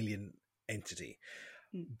the alien entity.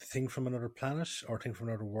 The Thing from Another Planet or Thing from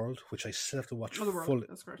Another World, which I still have to watch fully.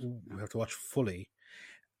 That's correct. We have to watch fully.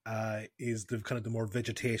 Is the kind of the more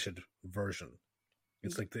vegetated version.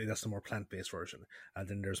 It's like that's the more plant-based version. And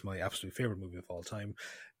then there's my absolute favorite movie of all time,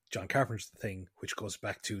 John Carpenter's The Thing, which goes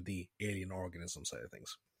back to the alien organism side of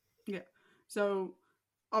things. Yeah. So,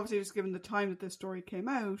 obviously, just given the time that this story came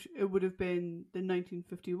out, it would have been the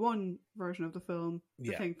 1951 version of the film,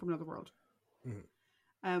 The Thing from Another World.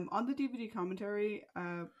 Mm-hmm. On the DVD commentary,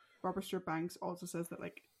 Robert Stewart Banks also says that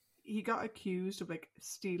like he got accused of like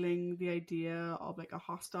stealing the idea of like a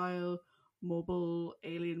hostile, mobile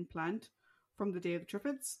alien plant from the Day of the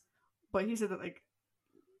Triffids, but he said that like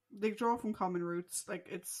they draw from common roots, like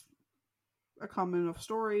it's a common enough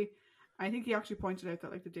story. I think he actually pointed out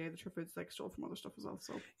that like the Day of the Triffids like stole from other stuff as well.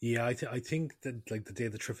 So yeah, I think that like the Day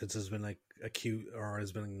of the Triffids has been like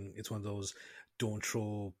it's one of those don't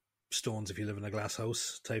throw stones if you live in a glass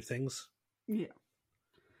house type things. Yeah.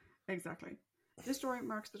 Exactly. This story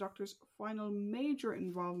marks the Doctor's final major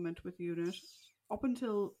involvement with the unit up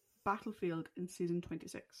until Battlefield in season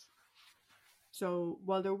 26. So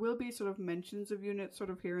while there will be sort of mentions of units sort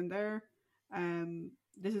of here and there,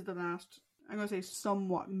 this is the last, I'm going to say,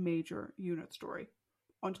 somewhat major unit story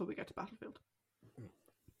until we get to Battlefield.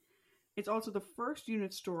 It's also the first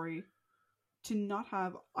unit story to not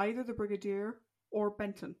have either the Brigadier or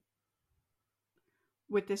Benton.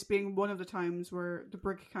 With this being one of the times where the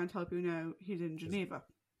Brig can't help you now, he's in Geneva.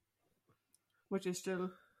 Which is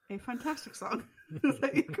still a fantastic song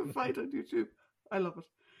that you can find on YouTube. I love it.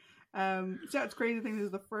 So yeah, it's crazy thing. This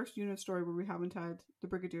is the first unit story where we haven't had the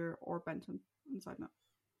Brigadier or Benton inside now.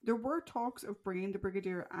 There were talks of bringing the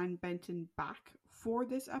Brigadier and Benton back for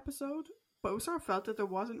this episode, but we sort of felt that there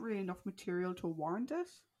wasn't really enough material to warrant it.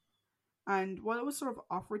 And while it was sort of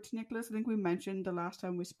offered to Nicholas, I think we mentioned the last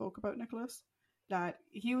time we spoke about Nicholas that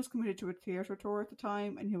he was committed to a theatre tour at the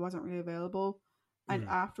time and he wasn't really available. And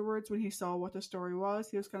afterwards, when he saw what the story was,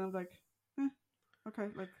 he was kind of like, okay,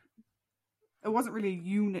 like, it wasn't really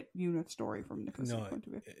a unit story from Nicholas' point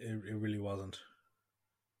of view. It really wasn't.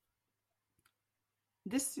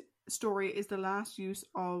 This story is the last use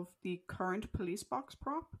of the current police box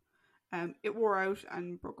prop. It wore out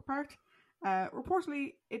and broke apart.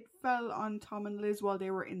 Reportedly, it fell on Tom and Liz while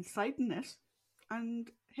they were inciting it and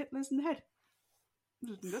hit Liz in the head.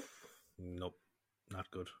 Which isn't good. Nope, not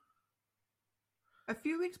good. A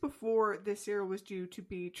few weeks before this serial was due to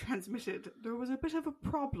be transmitted, there was a bit of a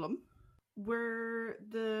problem where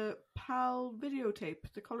the PAL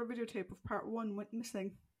videotape, the colour videotape of part 1 went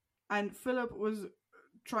missing. And Philip was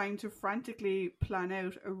trying to frantically plan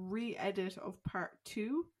out a re-edit of part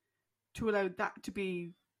 2 to allow that to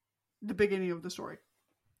be the beginning of the story.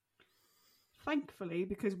 Thankfully,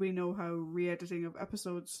 because we know how re-editing of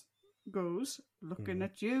episodes goes, looking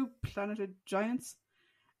at you, Planet of Giants,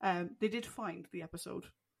 they did find the episode.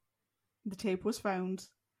 The tape was found,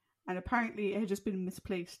 and apparently it had just been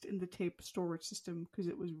misplaced in the tape storage system because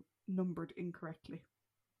it was numbered incorrectly.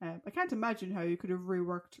 I can't imagine how you could have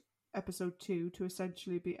reworked episode 2 to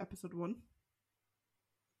essentially be episode 1.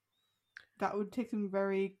 That would take some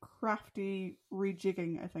very crafty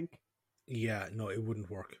rejigging, I think. Yeah, no, it wouldn't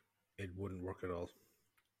work. It wouldn't work at all.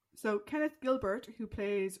 So Kenneth Gilbert, who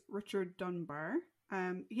plays Richard Dunbar,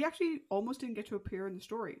 he actually almost didn't get to appear in the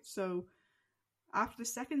story. So after the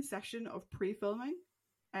second session of pre-filming,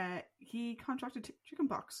 he contracted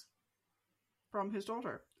chickenpox from his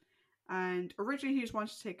daughter. And originally he just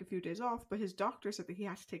wanted to take a few days off, but his doctor said that he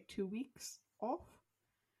had to take 2 weeks off.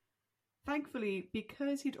 Thankfully,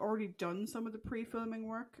 because he'd already done some of the pre-filming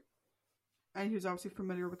work, and he was obviously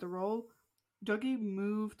familiar with the role, Dougie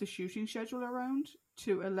moved the shooting schedule around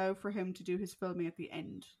to allow for him to do his filming at the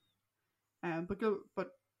end.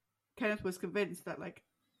 But Kenneth was convinced that, like,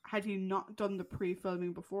 had he not done the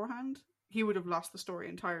pre-filming beforehand, he would have lost the story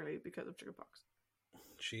entirely because of chickenpox.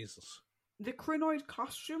 Jesus. The Krynoid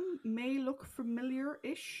costume may look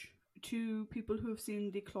familiar-ish to people who have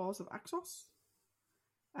seen the Claws of Axos.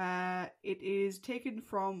 It is taken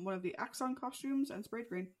from one of the Axon costumes and sprayed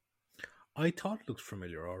green. I thought it looked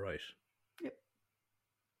familiar, alright. Yep.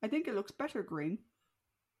 I think it looks better green.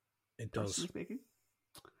 It does. Speaking.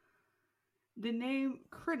 The name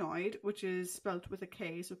Krynoid, which is spelt with a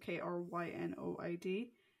K, so Krynoid,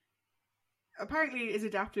 apparently is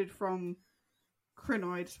adapted from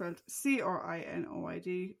Krynoid, spelled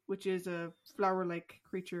Crinoid, which is a flower-like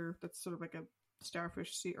creature that's sort of like a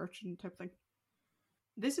starfish, sea urchin type thing.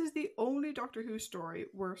 This is the only Doctor Who story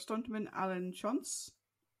where stuntman Alan Chunce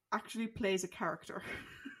actually plays a character.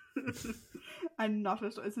 And not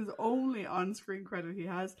this is his only on-screen credit he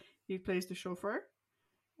has. He plays the chauffeur.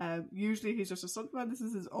 Usually he's just a stuntman. This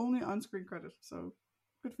is his only on-screen credit, so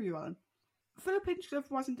good for you, Alan. Philip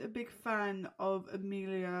Hinchcliffe wasn't a big fan of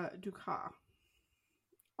Amelia Ducat.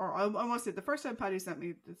 Or I must say, the first time Paddy sent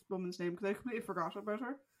me this woman's name, because I completely forgot about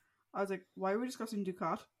her, I was like, why are we discussing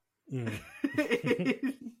Ducat? Mm.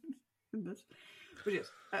 In this. But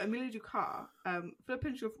yes, Amelia Ducat, Philip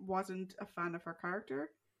Hinchcliffe wasn't a fan of her character.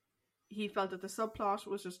 He felt that the subplot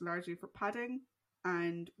was just largely for padding,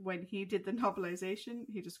 and when he did the novelization,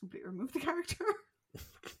 he just completely removed the character.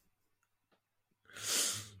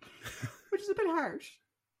 Which is a bit harsh.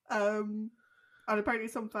 And apparently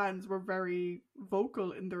some fans were very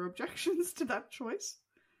vocal in their objections to that choice.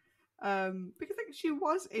 Because like, she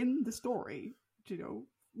was in the story, you know,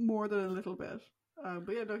 more than a little bit.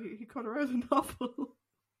 But yeah, no, he cut her out of the novel.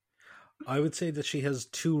 I would say that she has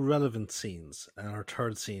 2 relevant scenes, and her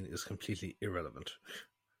third scene is completely irrelevant.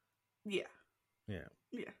 Yeah. Yeah.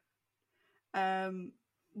 Yeah.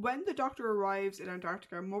 when the Doctor arrives in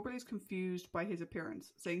Antarctica, Moberly's confused by his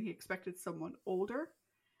appearance, saying he expected someone older.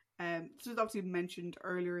 This was obviously mentioned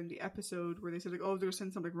earlier in the episode where they said, like, oh, they're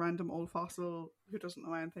sending some like random old fossil who doesn't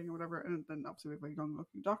know anything or whatever, and then obviously we have a young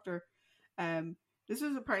looking Doctor. This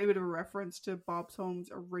is apparently a bit of a reference to Bob Holmes'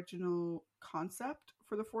 original concept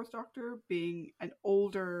for the Fourth Doctor being an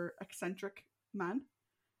older, eccentric man.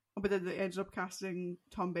 But then they ended up casting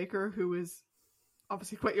Tom Baker, who is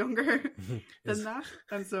obviously quite younger than that.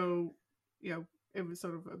 And so, you know, it was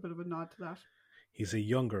sort of a bit of a nod to that. He's a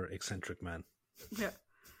younger, eccentric man. Yeah.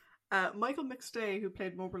 Michael McStay, who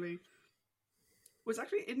played Moberly, was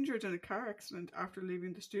actually injured in a car accident after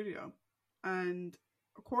leaving the studio. And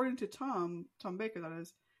according to Tom Baker, that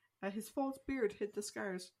is, his false beard hid the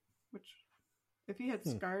scars. Which, if he had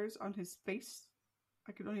scars on his face,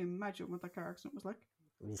 I can only imagine what that car accident was like.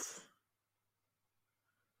 Oof.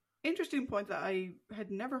 Interesting point that I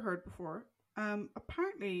had never heard before.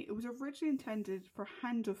 Apparently, it was originally intended for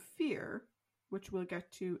Hand of Fear, which we'll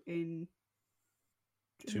get to in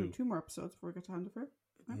two more episodes before we get to Hand of Fear.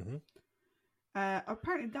 Right? Mm-hmm.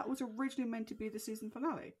 Apparently, that was originally meant to be the season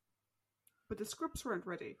finale, but the scripts weren't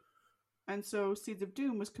ready, and so Seeds of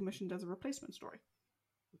Doom was commissioned as a replacement story.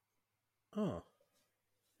 Oh,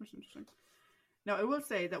 which is interesting. Now, I will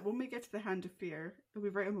say that when we get to the Hand of Fear, it'll be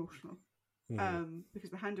very emotional. Because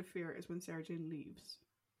the Hand of Fear is when Sarah Jane leaves.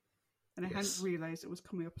 And I hadn't realised it was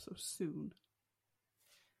coming up so soon.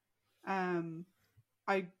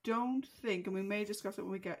 I don't think, and we may discuss it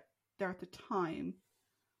when we get there at the time,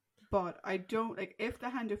 but I don't, like, if the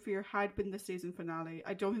Hand of Fear had been the season finale,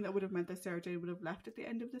 I don't think that would have meant that Sarah Jane would have left at the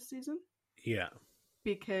end of this season. Yeah.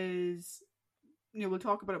 Because, you know, we'll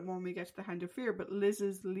talk about it more when we get to the Hand of Fear, but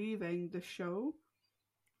Liz's leaving the show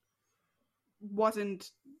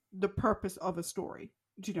wasn't the purpose of a story,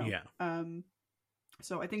 do you know? Yeah.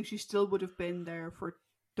 So I think she still would have been there for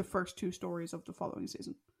the first two stories of the following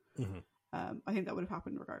season. Mm-hmm. I think that would have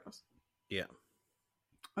happened regardless. Yeah.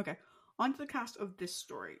 Okay, on to the cast of this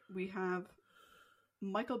story. We have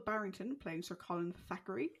Michael Barrington playing Sir Colin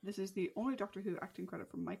Thackeray. This is the only Doctor Who acting credit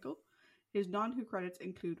from Michael. His non-Who credits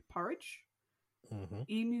include Porridge,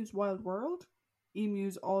 Emu's Wild World,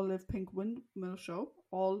 Emu's All Live Pink Windmill Show,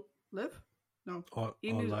 All Live? No,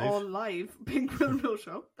 Emu's All Live Pink Windmill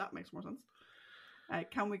Show. That makes more sense.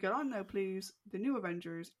 Can We Get On Now, Please, The New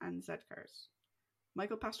Avengers, and Z-Cars.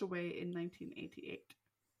 Michael passed away in 1988.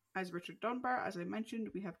 As Richard Dunbar, as I mentioned,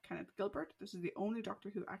 we have Kenneth Gilbert. This is the only Doctor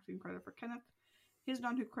Who acting credit for Kenneth. His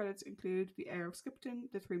non-Who credits include The Heir of Skipton,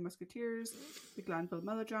 The Three Musketeers, The Glanville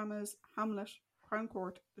Melodramas, Hamlet, Crown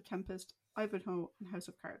Court, The Tempest, Ivanhoe, and House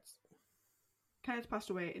of Cards. Kenneth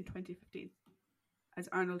passed away in 2015. As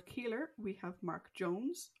Arnold Keeler, we have Mark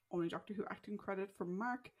Jones, only Doctor Who acting credit for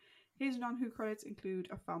Mark. His non-Who credits include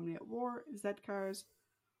A Family at War, Z-Cars,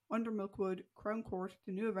 Under Milkwood, Crown Court,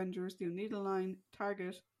 The New Avengers, The O'Neill Line,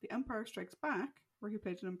 Target, The Empire Strikes Back, where he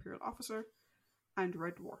played an Imperial officer, and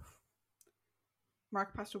Red Dwarf.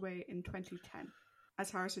 Mark passed away in 2010. As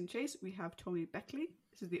Harrison Chase, we have Tony Beckley.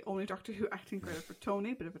 This is the only Doctor Who acting credit for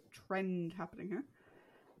Tony, bit of a trend happening here.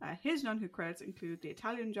 His non-Who credits include The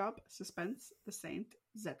Italian Job, Suspense, The Saint,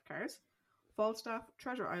 Z-Cars, Falstaff,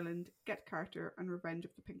 Treasure Island, Get Carter, and Revenge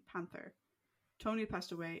of the Pink Panther. Tony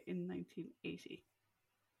passed away in 1980.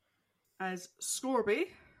 As Scorby,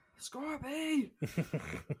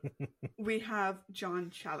 we have John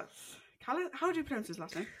Challis. How do you pronounce his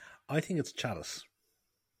last name? I think it's Chalice.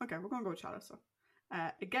 Okay, we're going to go with Chalice. So.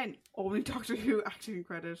 Again, only Doctor Who acting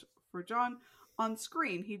credit for John. On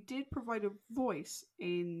screen, he did provide a voice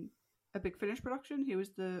in a Big Finish production. He was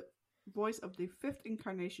the voice of the fifth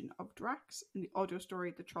incarnation of Drax in the audio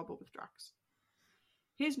story The Trouble with Drax.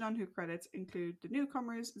 His non-Who credits include The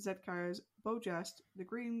Newcomers, Z-Cars, Bojest, The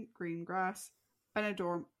Green Grass,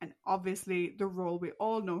 Benidorm, and obviously the role we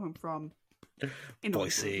all know him from in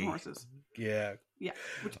Boise. Horses. Yeah. Yeah,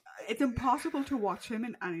 which it's impossible to watch him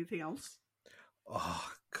in anything else.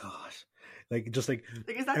 Oh gosh, is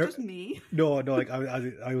that just me? No, like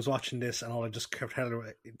I was watching this and all I just kept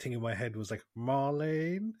thinking in my head was like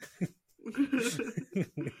Marlene.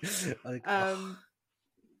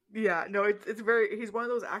 Yeah, no, it's very. He's one of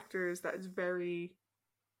those actors that is very.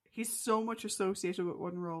 He's so much associated with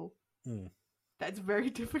one role that it's very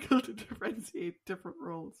difficult to differentiate different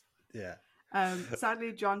roles. Yeah.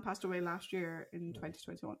 Sadly, John passed away last year in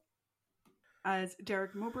 2021. As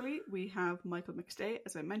Derek Moberly, we have Michael McStay,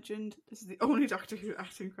 as I mentioned. This is the only Doctor Who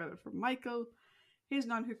acting credit for Michael. His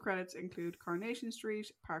non-Who credits include Coronation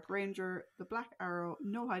Street, Park Ranger, The Black Arrow,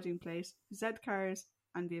 No Hiding Place, Z-Cars,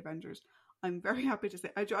 and The Avengers. I'm very happy to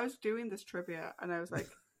say, I was doing this trivia and I was like,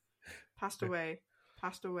 passed away.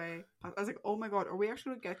 passed away. I was like, oh my god, are we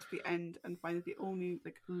actually going to get to the end and find that the only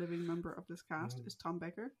like living member of this cast is Tom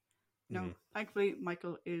Baker? No, thankfully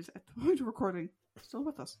Michael is at the point of recording still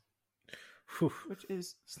with us, which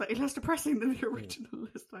is slightly less depressing than the original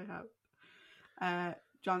list I have.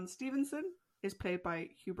 John Stevenson is played by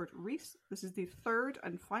Hubert Rees. This is the third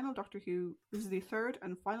and final Doctor Who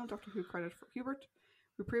credit for Hubert.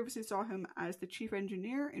 We previously saw him as the chief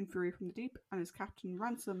engineer in Fury from the Deep and as Captain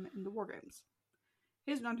Ransom in the War Games.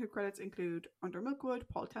 His non-Who credits include Under Milkwood,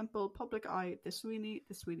 Paul Temple, Public Eye, The Sweeney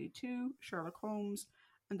 2, Sherlock Holmes,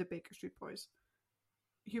 and The Baker Street Boys.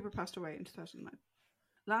 Hubert passed away in 2009.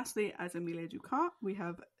 Lastly, as Amelia Ducat, we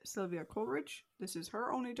have Sylvia Coleridge. This is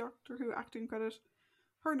her only Doctor Who acting credit.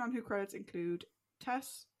 Her non-Who credits include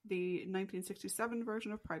Tess, the 1967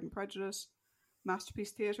 version of Pride and Prejudice,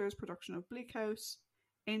 Masterpiece Theatre's production of Bleak House,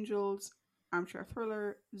 Angels, Armchair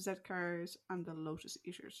Thriller, Z-Cars, and The Lotus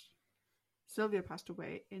Eaters. Sylvia passed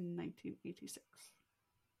away in 1986.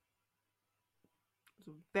 It's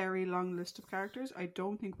a very long list of characters. I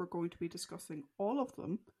don't think we're going to be discussing all of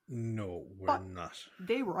them. No, we're not.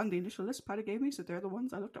 They were on the initial list Patty gave me, so they're the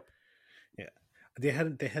ones I looked up. Yeah. They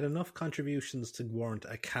had enough contributions to warrant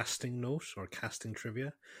a casting note or casting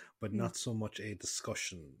trivia, but not so much a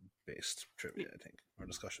discussion-based trivia, I think, or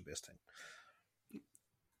discussion-based thing.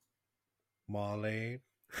 Molly.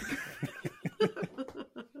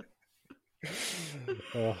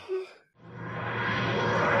 Oh.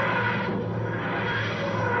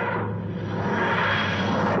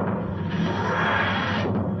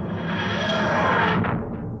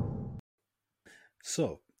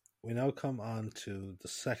 So, we now come on to the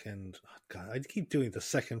second. Oh God, I keep doing the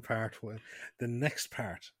second part. The next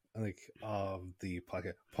part, like, of the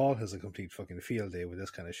podcast. Paul has a complete fucking field day with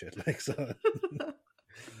this kind of shit. Like, so.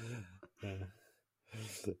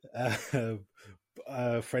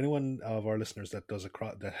 For anyone of our listeners that does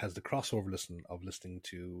that has the crossover listening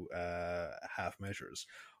to Half Measures,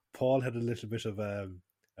 Paul had a little bit of a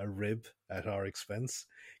rib at our expense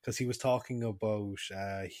because he was talking about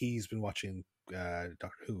he's been watching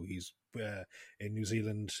Doctor Who. He's in New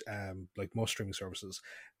Zealand, like most streaming services,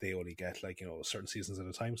 they only get like certain seasons at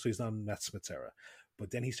a time, so he's not in Matt Smith's era. But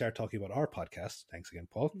then he started talking about our podcast, thanks again,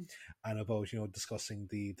 Paul, and about discussing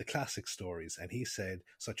the classic stories, and he said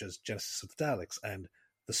such as Genesis of the Daleks and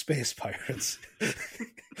the Space Pirates.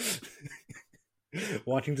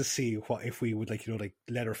 Wanting to see what if we would like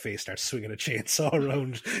Leatherface start swinging a chainsaw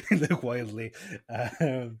around wildly.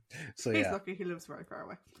 So he's lucky he lives very far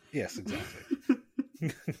away. Yes, exactly.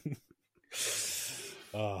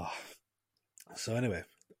 So anyway,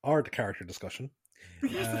 our character discussion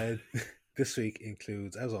this week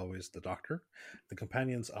includes, as always, the Doctor, the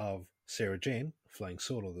companions of Sarah Jane, flying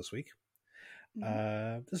solo this week.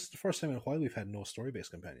 This is the first time in a while we've had no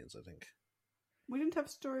story-based companions, I think. We didn't have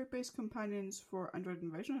story-based companions for Android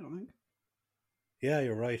Invasion, I don't think. Yeah,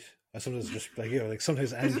 you're right. I sometimes just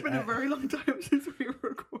sometimes it's been a very long time since we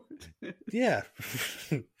recorded. Yeah,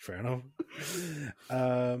 fair enough.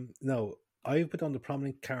 No, I've put on the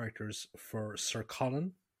prominent characters for Sir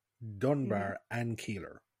Colin, Dunbar, and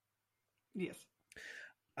Keeler. Yes.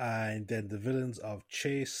 And then the villains of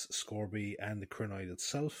Chase, Scorby, and the Krynoid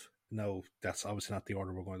itself. Now, that's obviously not the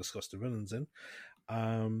order we're going to discuss the villains in.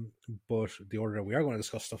 But the order that we are going to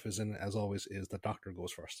discuss stuff is in, as always, is the Doctor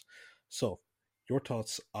goes first. So, your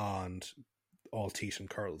thoughts on all teeth and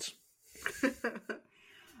curls? It's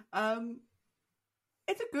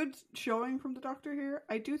a good showing from the Doctor here.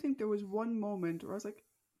 I do think there was one moment where I was like,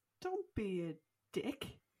 don't be a dick,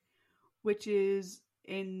 which is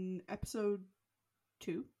in episode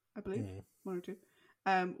 2, I believe, 1 or 2,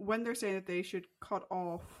 when they're saying that they should cut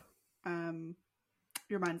off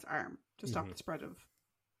your man's arm to stop the spread of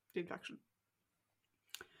the infection.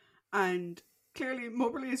 And clearly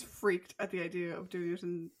Moberly is freaked at the idea of doing it,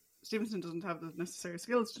 and Stevenson doesn't have the necessary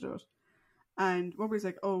skills to do it. And Moberly's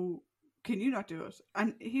like, oh, can you not do it?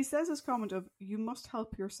 And he says this comment of, you must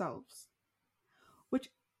help yourselves. Which,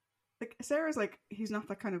 like, Sarah's like, he's not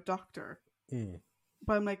that kind of doctor.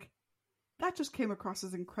 But I'm like, that just came across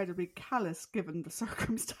as incredibly callous given the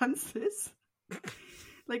circumstances.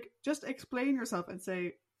 Like, just explain yourself and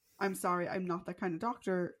say, I'm sorry, I'm not that kind of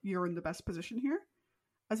doctor. You're in the best position here.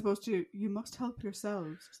 As opposed to, you must help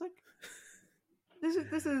yourselves. It's like,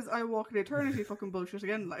 this is I Walk in Eternity fucking bullshit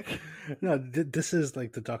again. Like, no, this is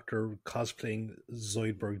like the Doctor cosplaying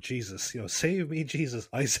Zoidberg Jesus. Save me, Jesus.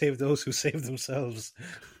 I save those who save themselves.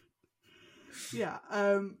 Yeah.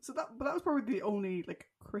 So that was probably the only like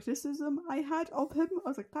criticism I had of him. I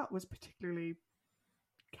was like, that was particularly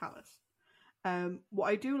callous. What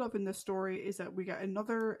I do love in this story is that we get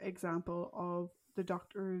another example of the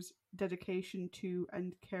Doctor's dedication to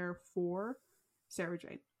and care for Sarah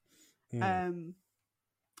Jane.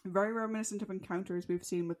 Very reminiscent of encounters we've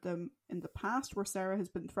seen with them in the past where Sarah has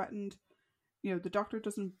been threatened. You know, the Doctor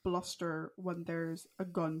doesn't bluster when there's a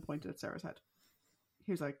gun pointed at Sarah's head.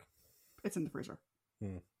 He's like, it's in the freezer.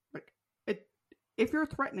 Like, if you're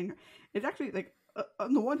threatening her, it's actually like,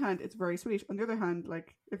 on the one hand, it's very sweet. On the other hand,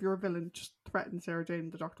 like, if you're a villain, just threaten Sarah Jane.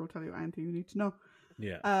 The Doctor will tell you anything you need to know.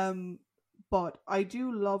 Yeah. But I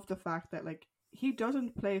do love the fact that, like, he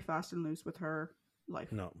doesn't play fast and loose with her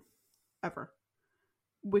life. No. Ever.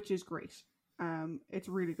 Which is great. It's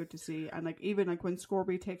really good to see. And, like, even, like, when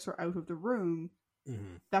Scorby takes her out of the room,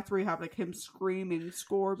 that's where you have, like, him screaming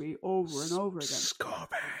Scorby over and over again.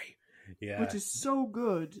 Scorby! Yeah. Which is so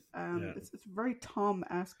good. It's very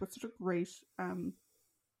Tom-esque, but such a great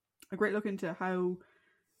look into how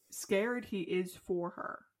scared he is for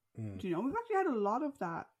her. Do you know? We've actually had a lot of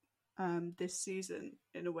that this season,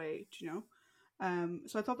 in a way, do you know?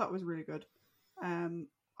 So I thought that was really good.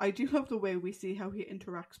 I do love the way we see how he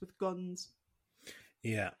interacts with guns.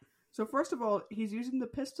 Yeah. So first of all, he's using the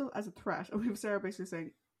pistol as a threat, and we have Sarah basically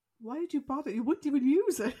saying, why did you bother? You wouldn't even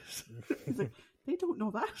use it. He's like, they don't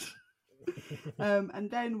know that. And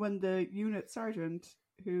then when the unit sergeant,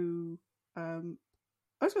 who I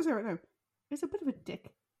was going to say right now, is a bit of a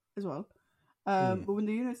dick as well. But when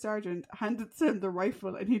the unit sergeant handed him the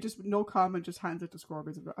rifle and he just, no comment, just hands it to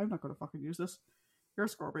Scorby. Like, I'm not going to fucking use this. You're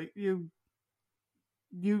Scorby. You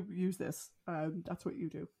use this. That's what you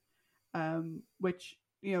do. Which,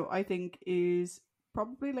 you know, I think is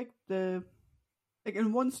probably like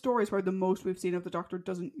in one story is where the most we've seen of the Doctor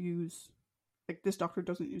doesn't use, like, this Doctor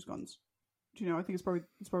doesn't use guns. Do you know? I think it's probably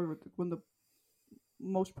one of the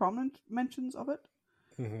most prominent mentions of it.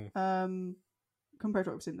 Compared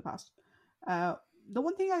to what we've seen in the past. The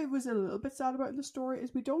one thing I was a little bit sad about in the story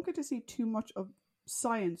is we don't get to see too much of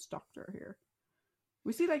Science Doctor here.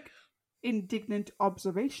 We see, like, indignant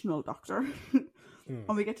observational Doctor,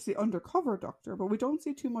 and we get to see undercover Doctor, but we don't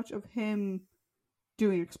see too much of him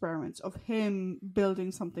doing experiments, of him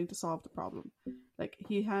building something to solve the problem. Like,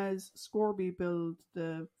 he has Scorby build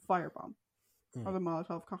the firebomb, or the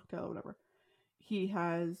Molotov cocktail or whatever. He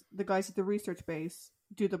has the guys at the research base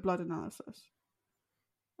do the blood analysis.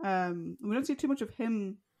 We don't see too much of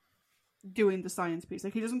him doing the science piece.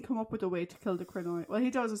 Like, he doesn't come up with a way to kill the Krynoid. Well, he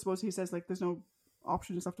does, I suppose. He says, like, there's no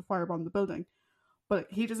option, just have to firebomb the building. But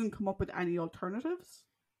he doesn't come up with any alternatives.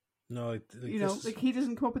 No, you know, like, he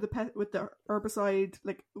doesn't come up with the herbicide,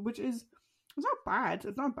 like, which is, it's not bad.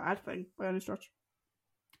 It's not a bad thing by any stretch.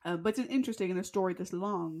 But it's interesting in a story this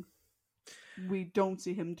long, we don't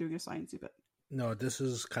see him doing a sciencey bit. No, this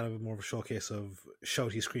is kind of more of a showcase of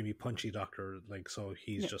shouty, screamy, punchy Doctor. Like, so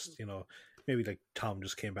he's just, you know, maybe like Tom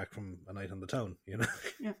just came back from a night on the town, you know?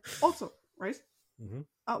 Yeah. Also, right?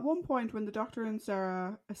 At one point when the Doctor and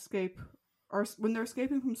Sarah escape, or when they're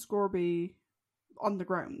escaping from Scorby on the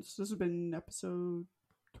grounds, this has been episode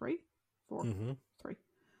 3? 4? 3.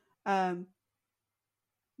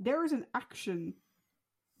 There is an action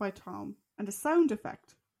by Tom and a sound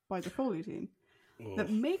effect by the Foley team that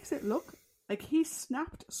makes it look like he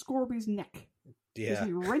snapped Scorby's neck. Yeah. Because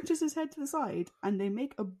he wrenches his head to the side and they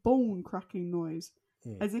make a bone cracking noise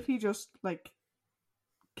as if he just, like,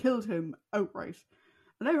 killed him outright.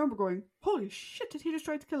 And I remember going, holy shit, did he just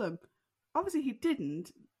try to kill him? Obviously he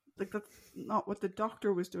didn't. Like, that's not what the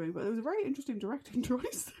Doctor was doing, but it was a very interesting directing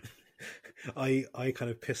choice. I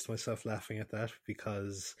kind of pissed myself laughing at that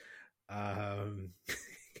because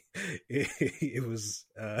it was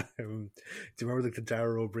do you remember, like, the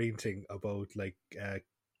Dara O'Brien thing about, like,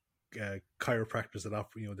 chiropractors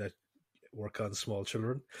that work on small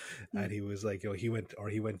children, and he was like, he did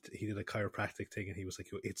a chiropractic thing, and he was like,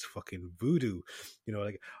 it's fucking voodoo,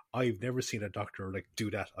 like, I've never seen a doctor, like, do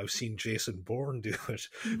that. I've seen Jason Bourne do it,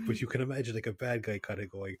 but you can imagine, like, a bad guy kind of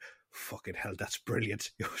going, fucking hell, that's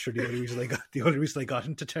brilliant. Sure, the only reason I got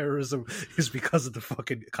into terrorism is because of the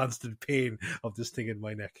fucking constant pain of this thing in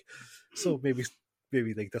my neck. So maybe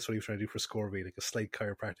like that's what he was trying to do for Scorby, like a slight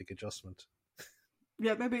chiropractic adjustment.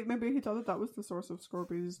 Yeah, maybe he thought that was the source of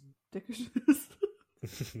Scorby's dickishness.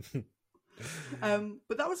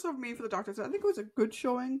 But that was sort of me for the Doctor. So I think it was a good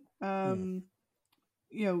showing.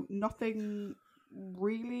 Nothing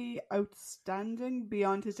really outstanding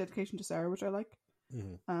beyond his dedication to Sarah, which I like.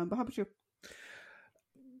 But how about you?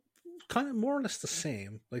 Kind of more or less the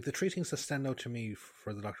same. Like, the three things that stand out to me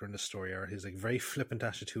for the Doctor in this story are his, like, very flippant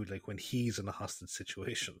attitude, like when he's in a hostage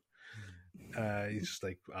situation. He's just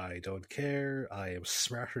like, I don't care, I am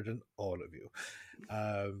smarter than all of you.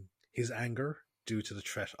 His anger due to the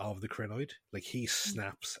threat of the Krynoid. Like, he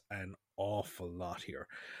snaps an awful lot here.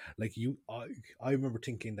 Like, I remember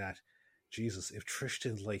thinking that, Jesus, if Trish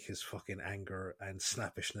didn't like his fucking anger and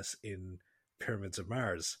snappishness in Pyramids of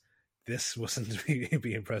Mars, this wasn't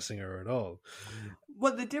be impressing her at all.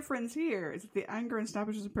 Well, the difference here is that the anger and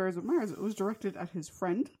snappishness in Pyramids of Mars, it was directed at his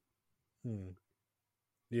friend.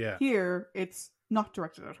 Yeah. Here, it's not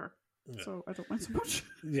directed at her. Yeah. So I don't mind so much.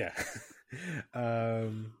 Yeah.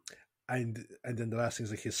 And then the last thing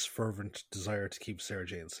is like his fervent desire to keep Sarah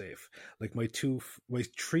Jane safe. Like my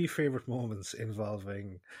three favorite moments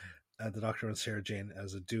involving the Doctor and Sarah Jane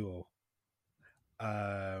as a duo.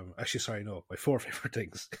 Actually, sorry, no. My four favorite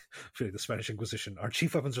things: the Spanish Inquisition. Our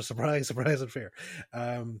chief weapons are surprise, surprise, and fear.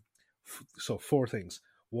 So four things.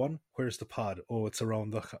 One, where's the pod? Oh, it's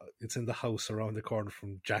in the house around the corner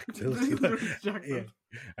from Jackville. Yeah.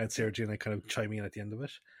 And Sarah Jane, I kind of chime in at the end of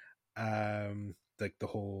it. Like the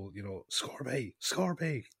whole, Scorbay,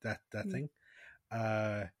 that thing.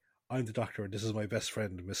 I'm the Doctor, and this is my best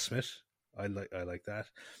friend, Miss Smith. I like that.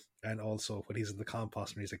 And also when he's in the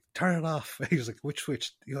compost and he's like, turn it off. He's like, which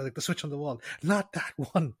switch? Like the switch on the wall. Not that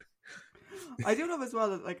one. I do love as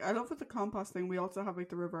well that, like, I love with the compost thing, we also have like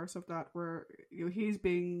the reverse of that where he's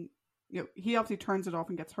being, he obviously turns it off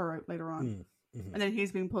and gets her out later on. Mm-hmm. And then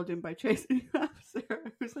he's being pulled in by Chase. And you have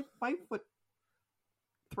Sarah, who's like 5'3",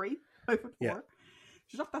 5'4". Yeah.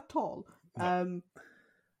 She's not that tall. No.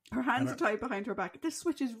 Her hands are tied behind her back. This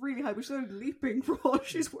switch is really high. We started leaping for all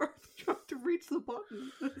she's worth, trying to reach the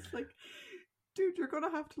button. It's like, dude, you're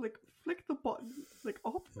gonna have to like flick the button like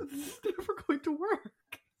up. It's never going to work.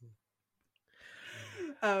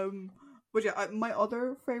 But yeah, my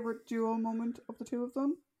other favorite duo moment of the two of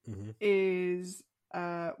them is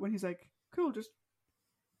when he's like, "Cool, just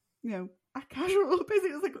act casual." Basically,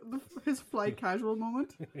 it's like his fly casual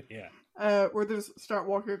moment. Yeah. Where they just start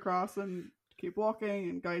walking across and keep walking,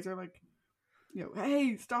 and guys are like,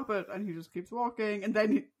 "Hey, stop it!" And he just keeps walking, and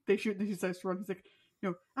then they shoot, and he starts to run. He's like,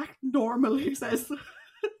 "Act normally," he says.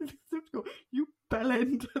 You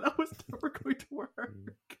bellend. That was never going to work.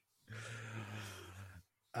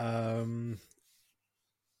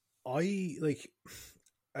 I like,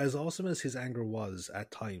 as awesome as his anger was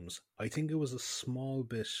at times, I think it was a small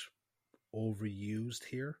bit overused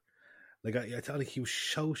here. Like I felt like he was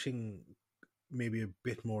shouting maybe a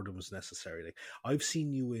bit more than was necessary. Like, I've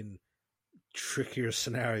seen you in trickier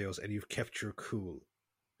scenarios and you've kept your cool.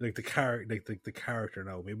 Like the character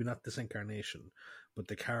now, maybe not this incarnation, but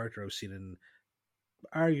the character I've seen in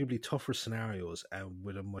arguably tougher scenarios and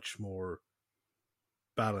with a much more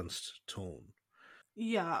balanced tone.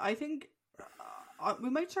 Yeah, I think we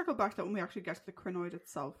might circle back to that when we actually get to the Krynoid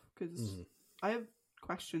itself, because I have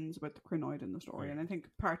questions about the Krynoid in the story, and I think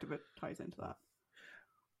part of it ties into that.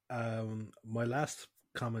 My last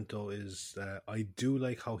comment though is I do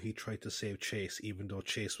like how he tried to save Chase, even though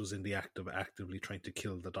Chase was in the act of actively trying to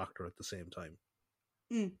kill the Doctor at the same time.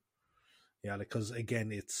 Yeah, because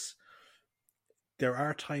again, there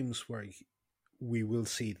are times where we will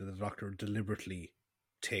see that the Doctor deliberately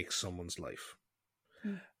takes someone's life.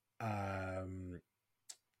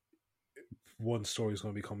 One story is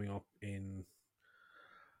going to be coming up in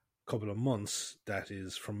a couple of months that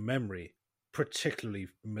is from memory particularly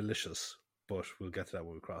malicious, but we'll get to that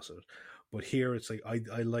when we cross it. But here it's like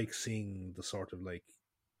I like seeing the sort of like,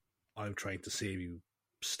 I'm trying to save you,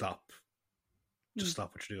 stop, just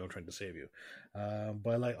stop what you're doing, I'm trying to save you.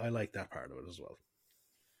 But I like that part of it as well.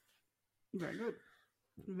 Very good.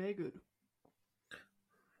 Very good.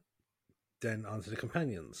 Then on to the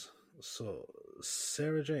companions. So,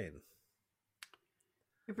 Sarah Jane.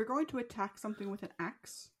 If you're going to attack something with an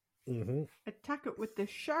axe, attack it with the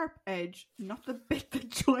sharp edge, not the bit that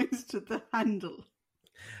joins to the handle.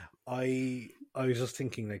 I was just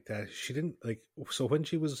thinking like that. She didn't like, so when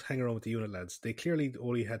she was hanging around with the unit lads, they clearly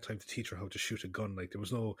only had time to teach her how to shoot a gun. Like, there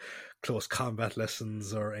was no close combat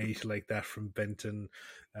lessons or anything like that from Benton,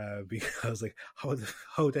 because like, how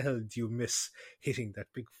the hell do you miss hitting that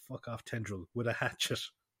big fuck off tendril with a hatchet?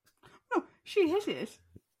 No, she hit it,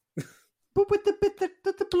 but with the bit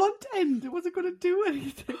that the blunt end, it wasn't going to do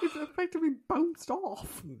anything. It effectively bounced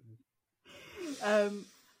off.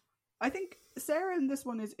 I think Sarah in this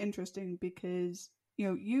one is interesting because,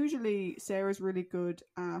 usually Sarah's really good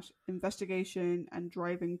at investigation and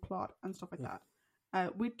driving plot and stuff like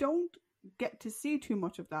that. We don't get to see too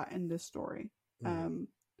much of that in this story.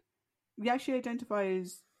 We actually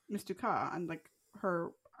identifies Miss Ducat and like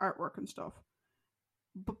her artwork and stuff.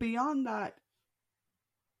 But beyond that,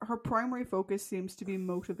 her primary focus seems to be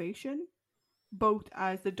motivation, both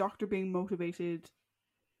as the Doctor being motivated,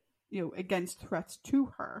 against threats to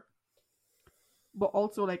her, but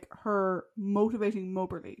also like her motivating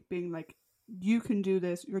Moberly, being like, "You can do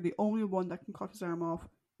this. You're the only one that can cut his arm off."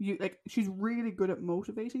 You like, she's really good at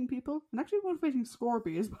motivating people, and actually motivating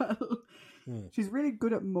Scorby as well. She's really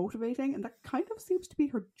good at motivating, and that kind of seems to be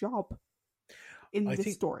her job in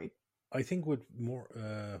this story. I think with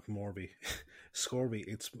Morby, Scorby,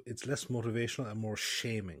 it's less motivational and more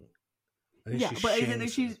shaming. Yeah, but I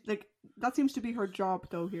think she's like, that seems to be her job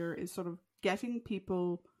though. Here is sort of getting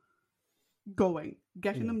people going,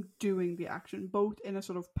 getting them doing the action, both in a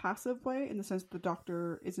sort of passive way, in the sense that the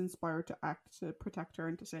Doctor is inspired to act to protect her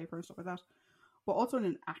and to save her and stuff like that, but also in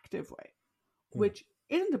an active way, which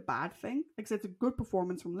isn't a bad thing. Like I said, it's a good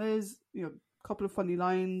performance from Liz, you know, a couple of funny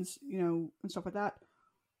lines, you know, and stuff like that,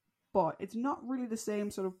 but it's not really the same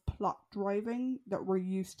sort of plot driving that we're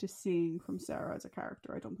used to seeing from Sarah as a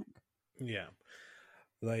character, I don't think. Yeah.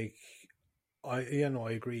 Like, I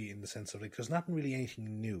agree in the sense of, like, there's not really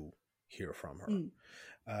anything new here from her.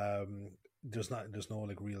 There's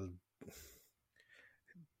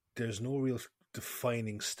no real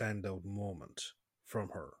defining standout moment from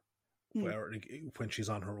her where, like, when she's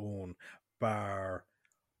on her own, bar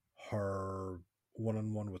her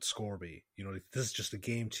one-on-one with Scorby. You know, like, this is just a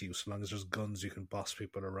game to you. So long as there's guns, you can boss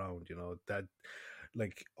people around. You know, that,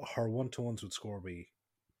 like, her one-to-ones with Scorby.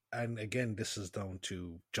 And again, this is down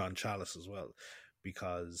to John Challis as well,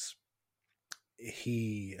 because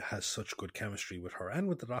he has such good chemistry with her and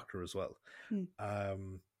with the Doctor as well,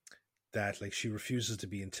 that, like, she refuses to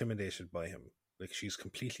be intimidated by him. Like, she's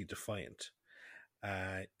completely defiant.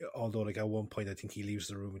 Although, like, at one point, I think he leaves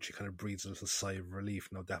the room and she kind of breathes a little sigh of relief.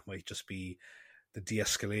 Now, that might just be the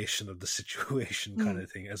de-escalation of the situation kind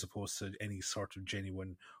of thing, as opposed to any sort of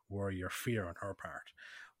genuine worry or fear on her part.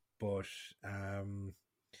 But,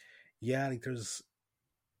 yeah, like, there's,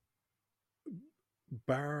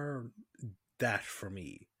 bar that, for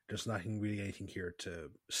me, there's nothing really anything here to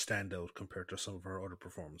stand out compared to some of her other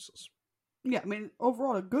performances. Yeah, I mean,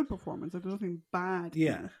 overall a good performance. Like, there's nothing bad.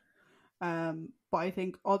 Yeah. But I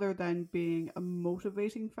think other than being a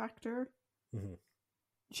motivating factor,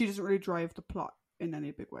 she doesn't really drive the plot in any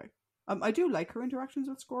big way. I do like her interactions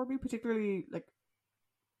with Scorby, particularly, like,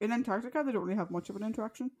 in Antarctica, they don't really have much of an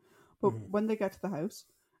interaction. But when they get to the house,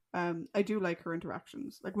 I do like her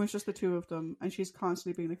interactions. Like, when it's just the two of them, and she's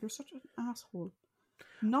constantly being like, "You're such an asshole.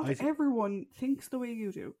 Not everyone thinks the way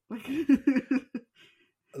you do." Like,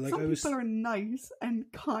 some people are nice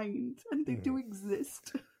and kind, and they do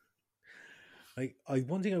exist. Like,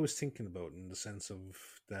 one thing I was thinking about, in the sense of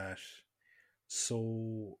that,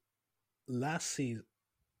 so last season,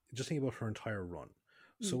 just thinking about her entire run.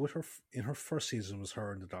 So with her, in her first season, was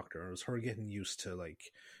her and the Doctor, and it was her getting used to,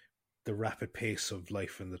 like, the rapid pace of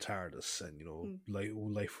life in the TARDIS, and, you know,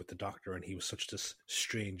 life with the Doctor, and he was such this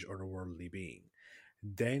strange, otherworldly being.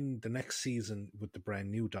 Then the next season, with the brand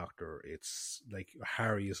new Doctor, it's like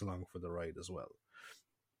Harry is along for the ride as well.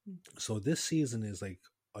 So this season is, like,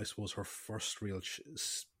 I suppose her first real,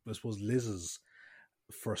 I suppose Liz's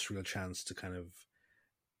first real chance to kind of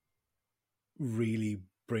really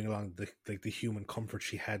bring along the human comfort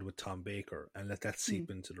she had with Tom Baker and let that seep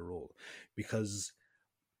into the role, because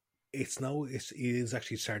it is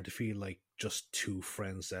actually starting to feel like just two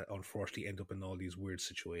friends that unfortunately end up in all these weird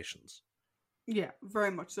situations. Yeah,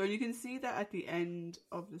 very much so. And you can see that at the end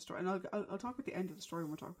of the story, and I'll talk about the end of the story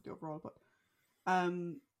when we're talking about the overall, but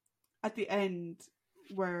at the end,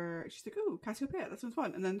 where she's like, "Oh, Cassiopeia, that sounds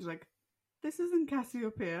fun," and then she's like, "This isn't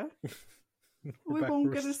Cassiopeia. We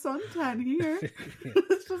won't get a suntan here."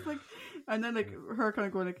 It's just like, and then, like, her kind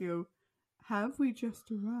of going, like, you know, "Have we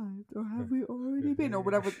just arrived, or have we already been," or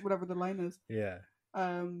whatever the line is. Yeah.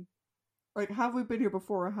 Like, "Have we been here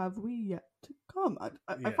before, or have we yet to come?"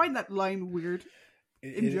 I find that line weird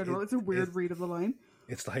in general. It's a weird read of the line.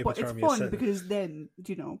 It's the hypothermia. But it's fun because then,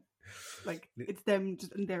 you know, like, it's them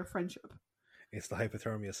just in their friendship. It's the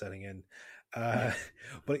hypothermia setting in.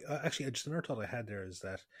 But actually, just another thought I had there is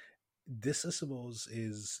that this, I suppose,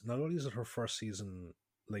 is not only is it her first season,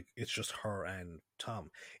 like, it's just her and Tom,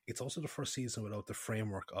 it's also the first season without the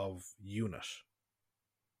framework of UNIT.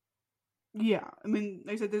 Yeah, I mean,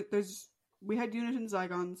 like I said, we had UNIT in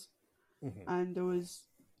Zygons, and there was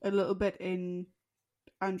a little bit in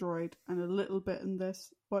Android and a little bit in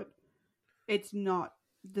this, but it's not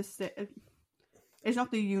it's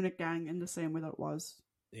not the UNIT gang in the same way that it was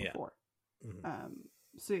before.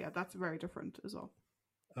 So yeah, that's very different as well.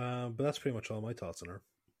 But that's pretty much all my thoughts on her.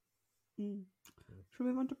 Should we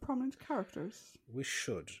move on to prominent characters? We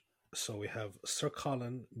should. So we have Sir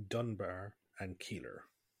Colin, Dunbar, and Keeler.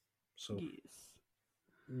 So yes.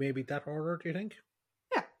 Maybe that order, do you think?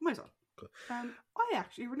 Yeah, might as well. I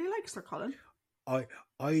actually really like Sir Colin. I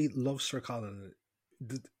love Sir Colin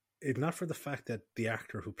if not for the fact that the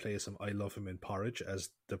actor who plays him, I love him in Porridge as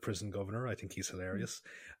the prison governor. I think he's hilarious.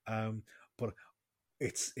 But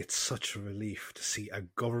it's such a relief to see a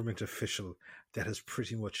government official that is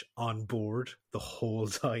pretty much on board the whole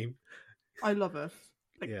time. I love it.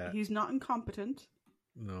 Like, he's not incompetent.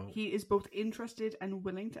 No. He is both interested and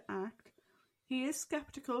willing to act. He is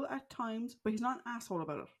skeptical at times, but he's not an asshole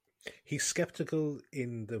about it. He's skeptical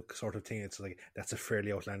in the sort of thing, it's like, that's a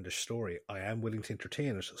fairly outlandish story. I am willing to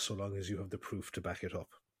entertain it so long as you have the proof to back it up.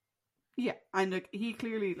 Yeah, and like he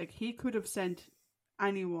clearly, like, he could have sent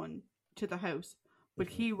anyone to the house, but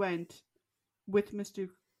he went with Mr.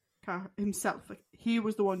 Car himself. Like, he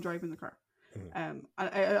was the one driving the car.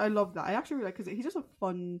 I love that. I actually really like, because he's just a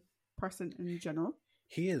fun person in general.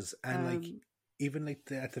 He is, and like, even like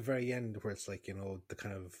at the very end where it's like, you know, the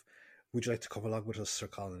kind of, would you like to come along with us, Sir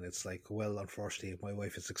Colin? It's like, well, unfortunately, my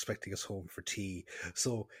wife is expecting us home for tea.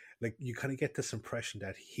 So, like, you kind of get this impression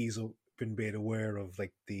that he's been made aware of,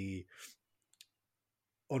 like, the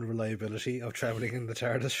unreliability of traveling in the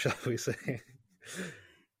TARDIS, shall we say?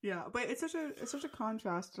 Yeah, but it's such a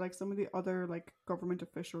contrast to, like, some of the other, like, government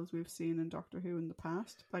officials we've seen in Doctor Who in the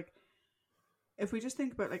past. Like, if we just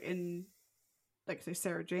think about, like, in, like, say,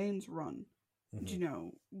 Sarah Jane's run, you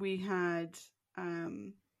know, we had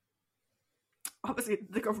obviously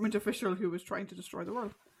the government official who was trying to destroy the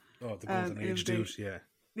world. Oh, the Golden Age dude, yeah.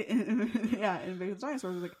 Yeah, Invade the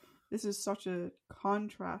Dinosaurs. Like, this is such a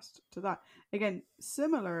contrast to that. Again,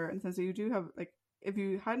 similar in the sense that you do have, like, if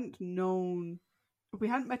we hadn't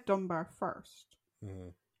met Dunbar first,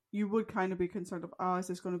 you would kind of be concerned of, is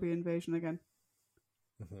this going to be invasion again?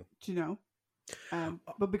 Do you know?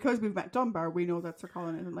 But because we've met Dunbar, we know that Sir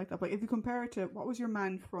Colin isn't like that. But if you compare it to, what was your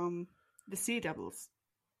man from the Sea Devils?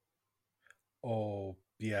 Oh,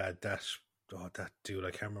 yeah, that dude,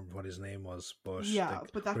 I can't remember what his name was. But yeah,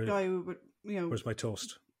 like, but that guy would, you know... Where's my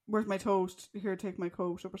toast? Where's my toast? Here, take my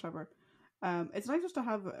coat, or whatever. It's nice just to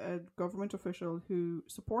have a government official who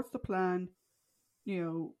supports the plan, you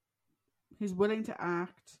know, he's willing to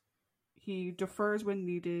act, he defers when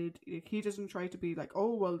needed, he doesn't try to be like,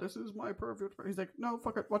 oh, well, this is my purview. He's like, no,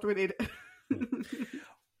 fuck it, what do we need?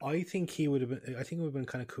 I think it would have been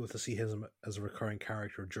kind of cool to see him as a recurring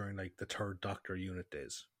character during, like, the Third Doctor unit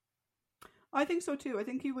days. I think so too. I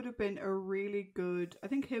think he would have been a really good, I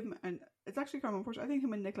think him and, it's actually kind of unfortunate, I think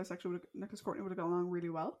him and Nicholas Courtney would have gone along really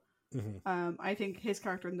well. I think his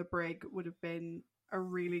character in the Brig would have been a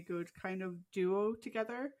really good kind of duo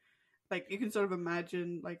together. Like, you can sort of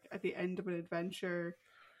imagine, like, at the end of an adventure,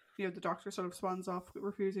 you know, the Doctor sort of swans off,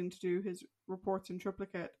 refusing to do his reports in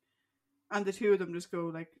triplicate, and the two of them just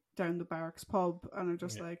go, like, down the barracks pub, and are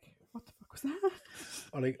just like, what the fuck was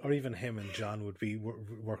that? Or even him and John would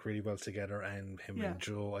work really well together, and him and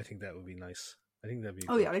Joe, I think that would be nice. I think that'd be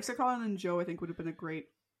good. Yeah, like Sir Colin and Joe, I think, would have been a great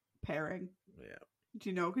pairing. Yeah. Do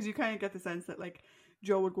you know? Because you kind of get the sense that, like,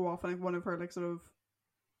 Joe would go off on, like, one of her, like, sort of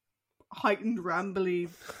heightened, rambly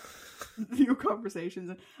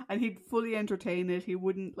conversations, and he'd fully entertain it. He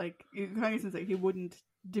wouldn't, like, you kind of sense like he wouldn't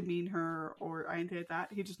demean her or anything like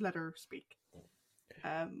that. He'd just let her speak,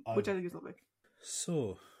 which I think is lovely.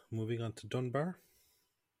 So, moving on to Dunbar.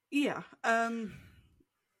 Yeah,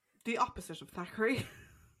 the opposite of Thackeray.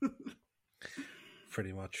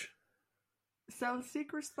 Pretty much. Sells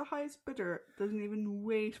secrets to the highest bidder, doesn't even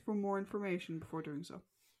wait for more information before doing so.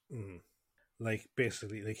 Like,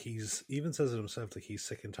 basically, like, he's even says it himself, like, he's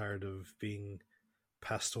sick and tired of being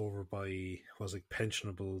passed over by,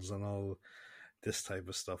 pensionables and all this type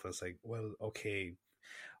of stuff. It's like, well, okay,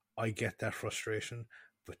 I get that frustration,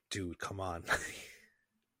 but dude, come on.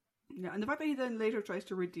 Yeah, and the fact that he then later tries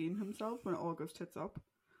to redeem himself when it all goes tits up,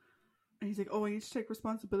 and he's like, oh, I need to take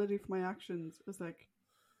responsibility for my actions. It's like,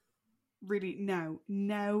 really,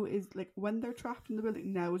 now is, like, when they're trapped in the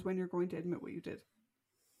building, now is when you're going to admit what you did.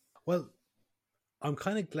 Well, I'm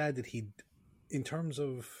kind of glad that he, in terms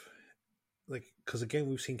of, like, because again,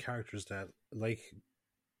 we've seen characters that, like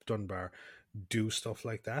Dunbar, do stuff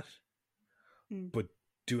like that, but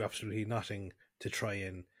do absolutely nothing to try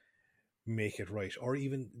and make it right, or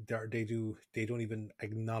even they don't even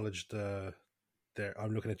acknowledge their.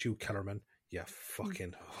 I'm looking at you, Kellerman. Yeah,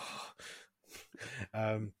 fucking.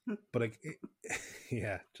 But like,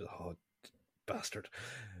 bastard.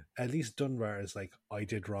 At least Dunbar is like, I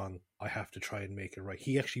did wrong, I have to try and make it right.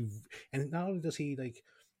 He actually, and not only does he, like,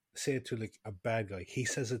 say it to, like, a bad guy, he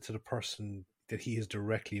says it to the person that he has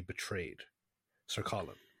directly betrayed, Sir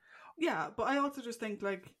Colin. Yeah, but I also just think,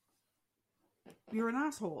 like, you're an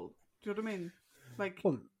asshole. Do you know what I mean? Like,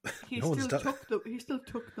 well, he still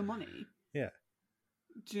took the money. Yeah.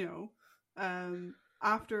 Do you know?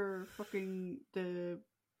 After fucking the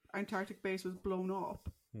Antarctic base was blown up,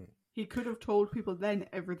 Hmm. he could have told people then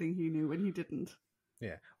everything he knew, and he didn't.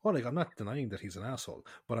 Yeah. Well, like, I'm not denying that he's an asshole,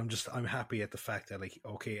 but I'm happy at the fact that, like,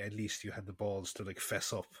 okay, at least you had the balls to, like,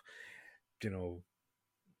 fess up, you know,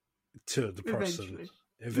 to the person.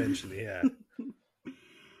 Eventually, yeah.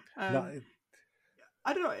 I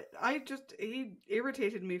don't know. He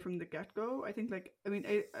irritated me from the get-go. I think, like, I mean,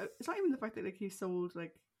 it's not even the fact that, like, he sold,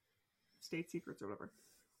 like, state secrets or whatever.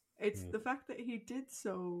 It's the fact that he did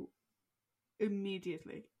so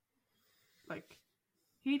immediately. Like,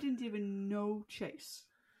 he didn't even know Chase.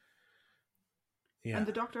 Yeah. And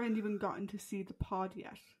the Doctor hadn't even gotten to see the pod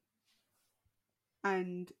yet.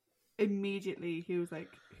 And immediately he was like,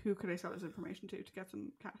 who could I sell this information to get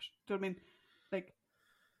some cash? Do you know what I mean? Like,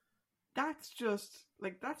 that's just,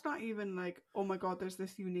 like, that's not even like, oh my god, there's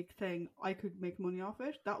this unique thing, I could make money off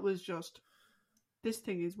it. That was just, this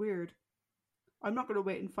thing is weird. I'm not going to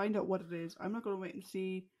wait and find out what it is. I'm not going to wait and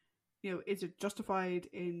see, you know, is it justified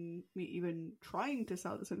in me even trying to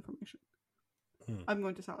sell this information? I'm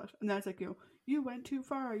going to sell it. And then it's like, you know, you went too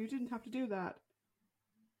far. You didn't have to do that.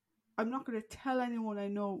 I'm not going to tell anyone I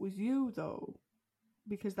know it was you, though,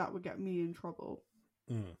 because that would get me in trouble.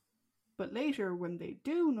 But later, when they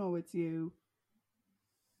do know it's you,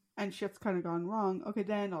 and shit's kind of gone wrong, okay,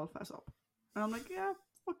 then I'll fess up. And I'm like, yeah,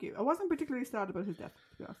 fuck you. I wasn't particularly sad about his death,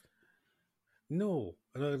 to be honest. No,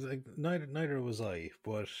 like, neither was I.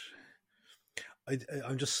 But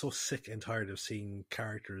I'm just so sick and tired of seeing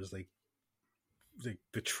characters like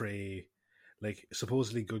betray, like,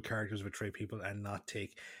 supposedly good characters betray people and not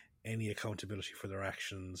take any accountability for their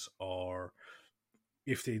actions, or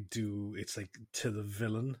if they do, it's like to the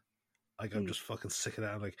villain. Like, I'm just fucking sick of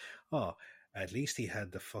that. I'm like, oh, at least he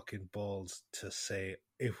had the fucking balls to say,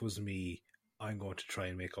 it was me, I'm going to try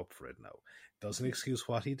and make up for it now. Doesn't excuse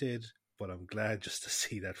what he did, but I'm glad just to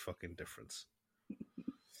see that fucking difference.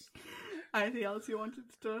 Anything else you wanted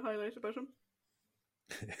to highlight about him?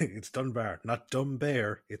 It's Dunbar, not Dumb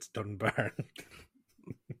Bear, it's Dunbar.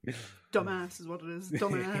 Dumbass is what it is.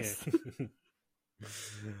 Dumbass.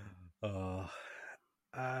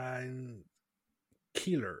 And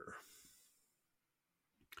Keeler.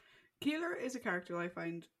 Keeler is a character I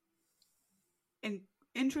find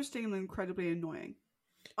interesting and incredibly annoying.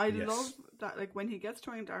 I love that, like, when he gets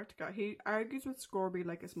to Antarctica, he argues with Scorby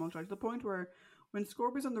like a small child, to the point where when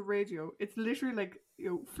Scorby's on the radio, it's literally like, you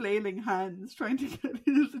know, flailing hands trying to get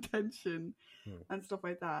his attention and stuff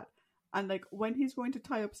like that. And, like, when he's going to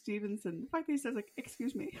tie up Stevenson, the fact that he says, like,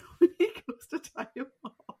 excuse me, when he goes to tie him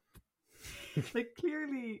up. Like,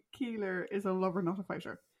 clearly Keeler is a lover, not a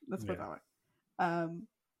fighter. Let's put it that way.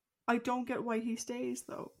 I don't get why he stays,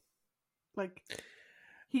 though. Like,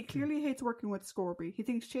 he clearly hates working with Scorby. He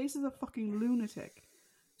thinks Chase is a fucking lunatic.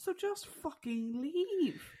 So just fucking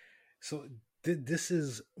leave. So this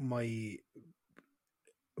is my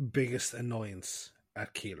biggest annoyance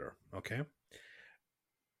at Keeler, okay?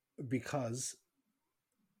 Because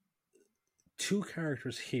two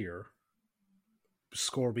characters here,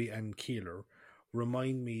 Scorby and Keeler,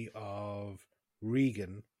 remind me of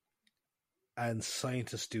Regan and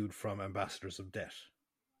scientist dude from Ambassadors of Death.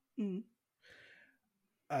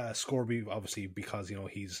 Scorby, obviously, because, you know,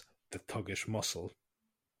 he's the thuggish muscle.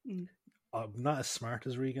 Not as smart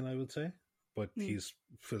as Regan, I would say, but he's...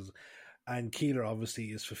 And Keeler,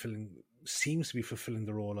 obviously, seems to be fulfilling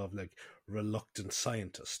the role of, like, reluctant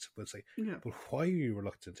scientist. But it's like, but why are you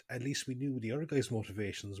reluctant? At least we knew the other guy's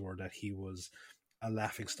motivations were that he was a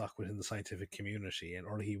laughingstock within the scientific community,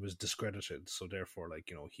 or he was discredited, so therefore,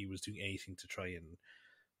 like, you know, he was doing anything to try and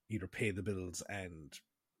either pay the bills and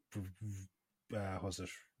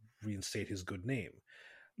reinstate his good name,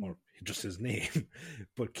 or just his name.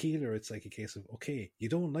 But Keeler, it's like a case of, okay, you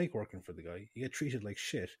don't like working for the guy, you get treated like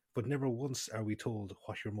shit, but never once are we told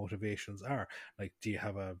what your motivations are. Like, do you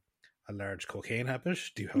have a large cocaine habit?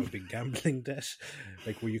 Do you have a big gambling debt?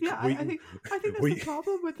 Like, I think that's the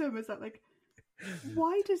problem with him, is that, like,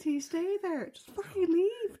 why does he stay there? Just fucking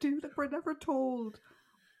leave, dude. Like, we're never told,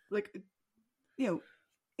 like, you know,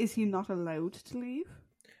 is he not allowed to leave?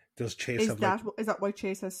 Does Chase is that why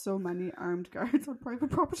Chase has so many armed guards on private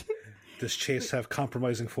property? Does Chase have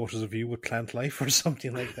compromising photos of you with plant life or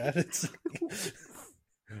something like that? It's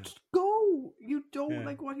just go. You don't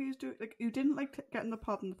like what he's doing. Like, you didn't like getting the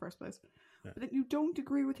pod in the first place, but then you don't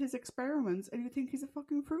agree with his experiments, and you think he's a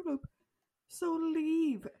fucking Fruit Loop. So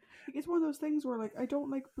leave. Like, it's one of those things where, like, I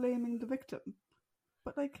don't like blaming the victim,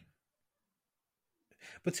 but, like,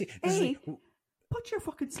 see, put your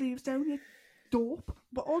fucking sleeves down, you dope.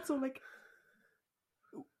 But also, like,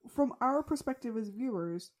 from our perspective as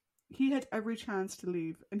viewers, he had every chance to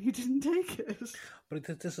leave and he didn't take it. But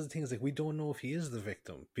this is the thing, is like, we don't know if he is the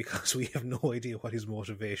victim because we have no idea what his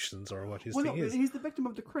motivations or what his thing is. He's the victim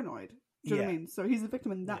of the Krynoid. Do you know what I mean? So he's the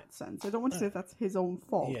victim in that sense. I don't want to say that's his own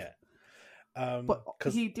fault. Yeah. But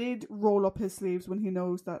he did roll up his sleeves when he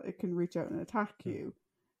knows that it can reach out and attack you,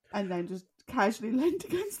 and then just casually leant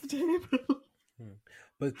against the table.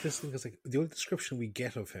 But this thing is like, the only description we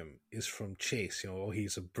get of him is from Chase. You know,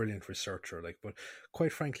 he's a brilliant researcher. Like, but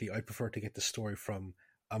quite frankly, I prefer to get the story from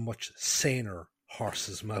a much saner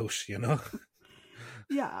horse's mouth. You know.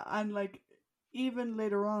 Yeah, and like even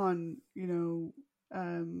later on, you know,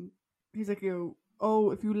 he's like,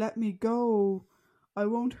 oh, if you let me go, I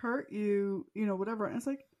won't hurt you. You know, whatever. And it's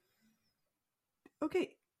like, okay,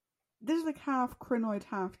 this is like half Krynoid,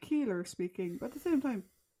 half Keeler speaking, but at the same time,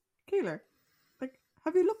 Keeler, like,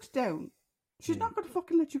 have you looked down? She's not going to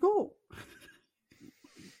fucking let you go.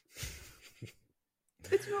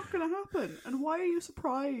 It's not going to happen. And why are you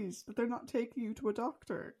surprised that they're not taking you to a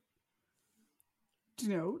doctor? Do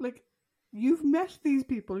you know, like, you've met these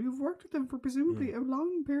people, you've worked with them for presumably a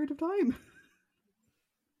long period of time.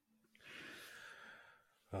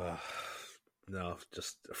 No,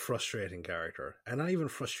 just a frustrating character. And not even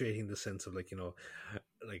frustrating in the sense of, like, you know,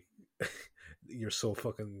 like, you're so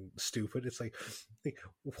fucking stupid. It's like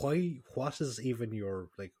why, what is even your,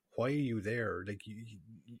 like, why are you there? Like,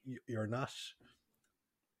 you're not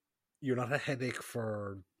a headache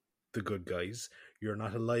for the good guys. You're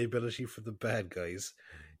not a liability for the bad guys.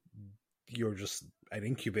 You're just an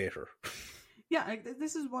incubator. Yeah, like,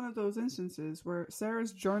 this is one of those instances where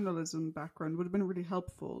Sarah's journalism background would have been really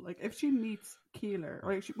helpful. Like, if she meets Keeler,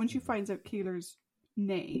 or like when she finds out Keeler's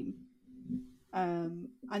name, and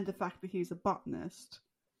the fact that he's a botanist,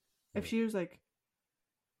 if she was like,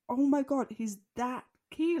 oh my god, he's that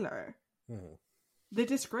Keeler. The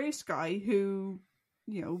disgraced guy who,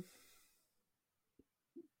 you know,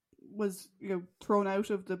 was, you know, thrown out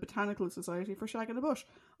of the Botanical Society for shagging a bush.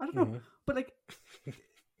 I don't know. But, like,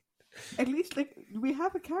 at least, like, we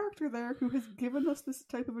have a character there who has given us this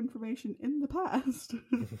type of information in the past.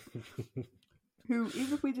 Who,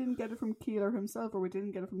 even if we didn't get it from Keeler himself, or we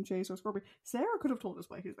didn't get it from Chase or Scorby, Sarah could have told us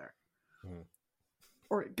why he's there.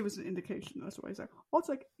 Or give us an indication as to why he's there.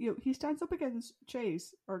 Also, like, you know, he stands up against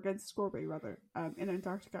Chase, or against Scorby, rather, in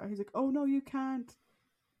Antarctica. He's like, oh no, you can't.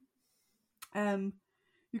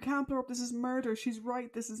 You can't blow up, this is murder. She's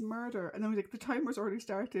right, this is murder. And then he's like, the timer's already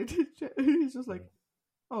started. He's just like,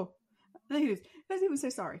 oh. And then he leaves. He doesn't even say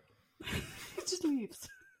sorry. He just leaves.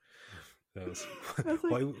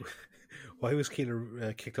 Why was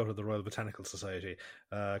Keeler kicked out of the Royal Botanical Society?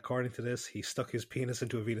 According to this, he stuck his penis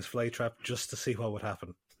into a Venus flytrap just to see what would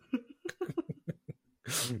happen.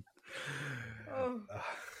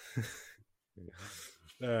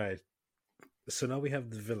 Alright. So now we have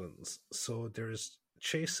the villains. So there's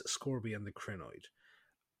Chase, Scorby, and the Krynoid.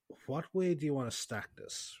 What way do you want to stack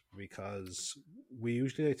this? Because we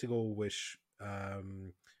usually like to go with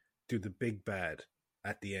do the big bad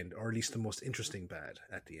at the end, or at least the most interesting bad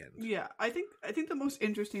at the end. Yeah, I think the most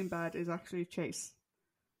interesting bad is actually Chase.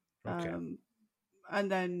 Okay.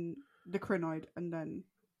 And then the Krynoid, and then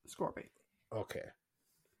Scorby. Okay.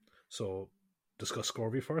 So discuss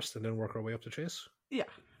Scorby first, and then work our way up to Chase? Yeah.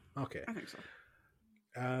 Okay. I think so.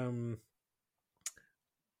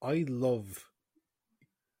 I love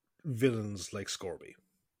villains like Scorby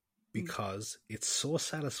because it's so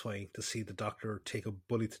satisfying to see the Doctor take a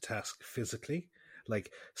bully to task physically,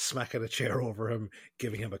 like smacking a chair over him,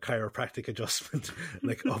 giving him a chiropractic adjustment,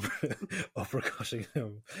 like uppercutting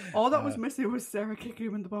him. All that was missing was Sarah kicking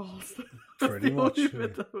him in the balls. Pretty much. The only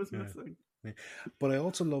bit that was missing. Yeah. But I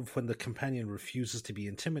also love when the companion refuses to be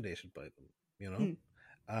intimidated by them, you know?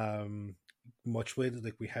 Much way that,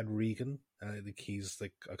 like, we had Regan, like, he's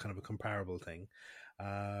like a kind of a comparable thing.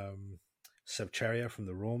 Sevcharia from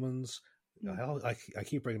the Romans. I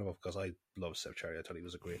keep bringing him up because I love Sevcharia. I thought he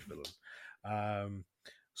was a great villain.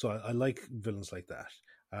 So I like villains like that.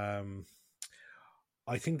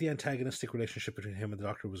 I think the antagonistic relationship between him and the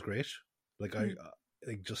Doctor was great. Like,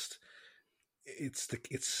 it's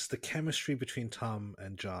the chemistry between Tom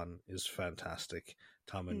and John is fantastic.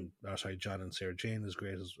 John and Sarah Jane is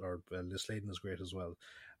great, or Liz Sladen is great as well.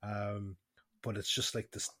 But it's just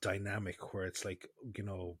like this dynamic where it's like, you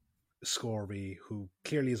know, Scorby, who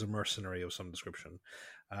clearly is a mercenary of some description,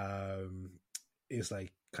 is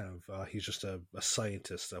like kind of he's just a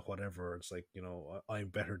scientist or whatever. It's like, you know, I'm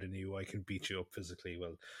better than you, I can beat you up physically.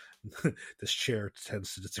 Well, this chair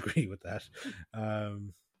tends to disagree with that.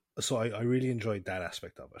 So I really enjoyed that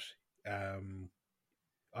aspect of it.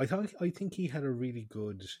 I think he had a really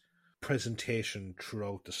good presentation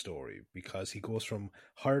throughout the story, because he goes from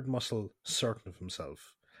hard muscle, certain of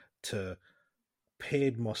himself, to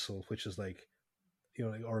paid muscle, which is like, you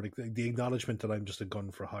know, or the acknowledgement that I'm just a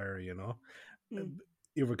gun for hire, you know,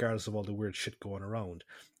 regardless of all the weird shit going around.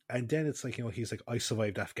 And then it's like, you know, he's like, I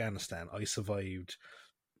survived Afghanistan, I survived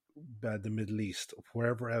the Middle East,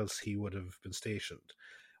 wherever else he would have been stationed.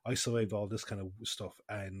 I survived all this kind of stuff,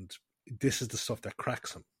 and this is the stuff that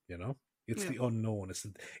cracks him, you know? It's the unknown.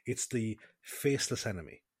 It's the faceless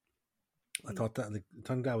enemy. I thought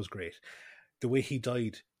that was great. The way he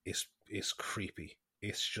died is creepy.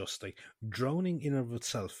 It's just like drowning in and of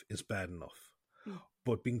itself is bad enough,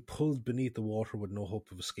 but being pulled beneath the water with no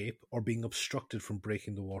hope of escape, or being obstructed from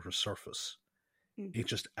breaking the water's surface, it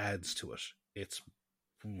just adds to it. It's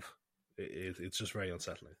just very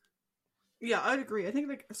unsettling. Yeah, I'd agree. I think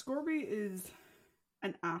like Scorby is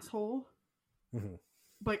an asshole,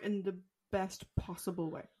 but in the best possible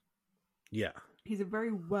way. Yeah, he's a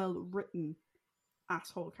very well written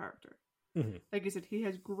asshole character. Like I said, he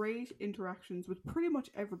has great interactions with pretty much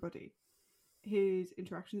everybody. His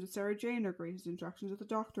interactions with Sarah Jane are great. His interactions with the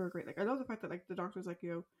Doctor are great. Like I love the fact that like the Doctor's like,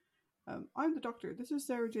 you know, I'm the Doctor. This is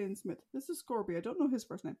Sarah Jane Smith. This is Scorby. I don't know his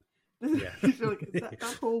first name. So, like,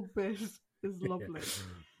 that whole bit is lovely.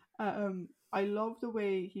 I love the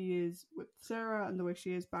way he is with Sarah and the way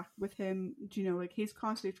she is back with him. You know, like he's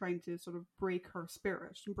constantly trying to sort of break her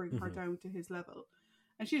spirit and bring her down to his level,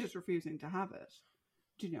 and she's just refusing to have it.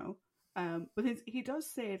 You know, but he does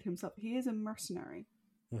say it himself. He is a mercenary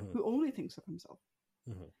who only thinks of himself.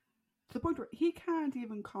 To the point where he can't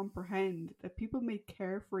even comprehend that people may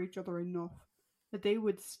care for each other enough that they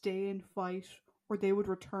would stay and fight, or they would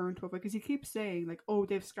return to it. Because he keeps saying like, "Oh,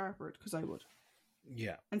 they've Scarpered because I would."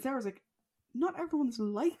 Yeah, and Sarah's like, not everyone's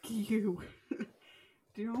like you.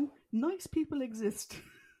 You know, nice people exist.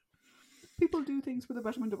 People do things for the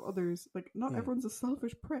betterment of others. Like, not everyone's a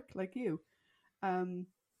selfish prick like you. But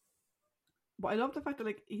I love the fact that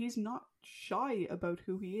like he's not shy about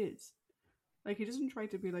who he is. Like he doesn't try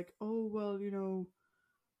to be like, oh well, you know,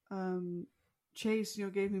 Chase, you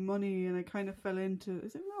know, gave me money and I kind of fell into.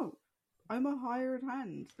 It's like, no, I'm a hired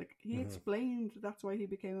hand. Like he explained that's why he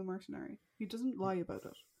became a mercenary. He doesn't lie about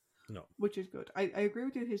it. No. Which is good. I agree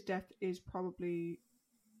with you. His death is probably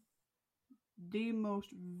the most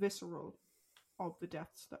visceral of the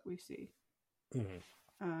deaths that we see.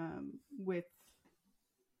 With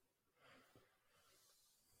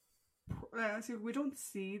so we don't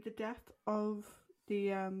see the death of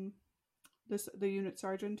the unit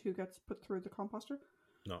sergeant who gets put through the composter.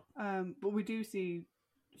 No. But we do see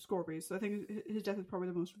Scorby. So I think his death is probably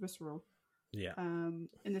the most visceral. Yeah. In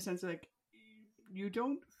the sense that, like, you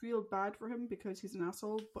don't feel bad for him because he's an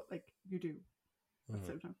asshole, but like you do at the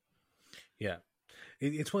same time. Yeah,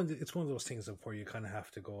 it's one of those things where you kind of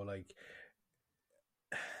have to go like,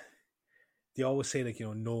 they always say like, you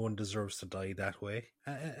know, no one deserves to die that way,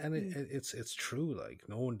 and it's true. Like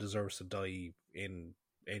no one deserves to die in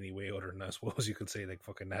any way other than, I suppose you could say, like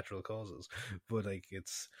fucking natural causes. But like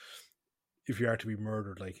it's, if you are to be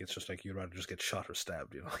murdered, like it's just like you'd rather just get shot or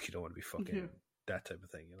stabbed. You know, like you don't want to be fucking that type of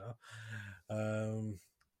thing. You know.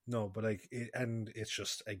 No, but like, and it's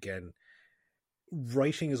just, again,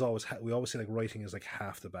 writing is always, we always say like writing is like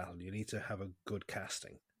half the battle. You need to have a good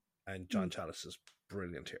casting, and John Challis is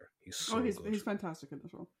brilliant here. He's so good. He's fantastic in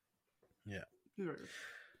this role. Yeah. He's very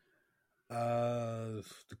good.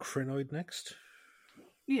 The Krynoid next.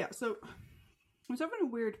 Yeah, so I was having a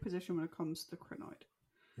weird position when it comes to the Krynoid.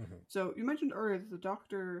 So you mentioned earlier that the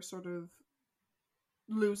Doctor sort of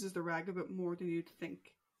loses the rag a bit more than you'd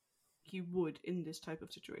think he would in this type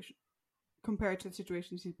of situation compared to the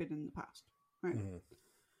situations he's been in the past, right?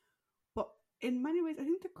 But in many ways, I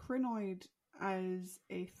think the Krynoid as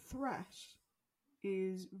a threat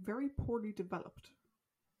is very poorly developed.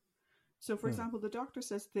 So, for example, the Doctor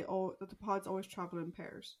says that the pods always travel in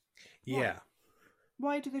pairs. Yeah.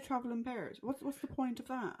 Why do they travel in pairs? What's the point of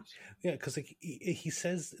that? Yeah, because like he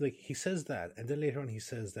says that, and then later on he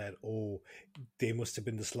says that, oh, they must have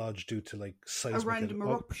been dislodged due to like seismic, a random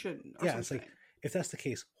eruption. Or something. It's like, if that's the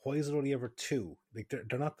case, why is it only ever two? Like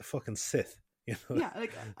they're not the fucking Sith, you know? Yeah,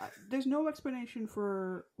 like there's no explanation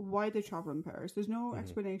for why they travel in pairs. There's no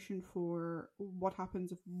explanation for what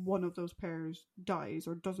happens if one of those pairs dies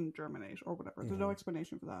or doesn't germinate or whatever. There's no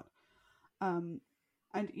explanation for that.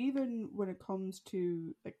 And even when it comes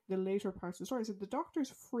to like the later parts of the story, so the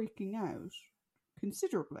Doctor's freaking out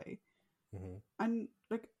considerably. And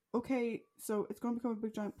like, okay, so it's going to become a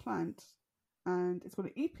big giant plant and it's going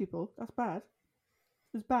to eat people. That's bad.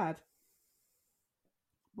 It's bad.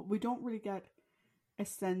 But we don't really get a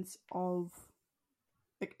sense of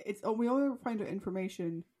like, we only find out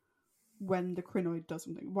information when the Krynoid does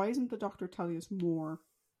something? Why isn't the Doctor telling us more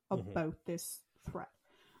about this threat?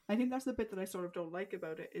 I think that's the bit that I sort of don't like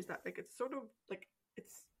about it, is that like it's sort of like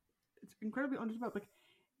it's incredibly underdeveloped. Like,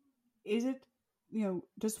 is it, you know,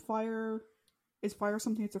 is fire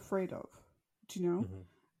something it's afraid of? Do you know?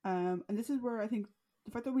 And this is where I think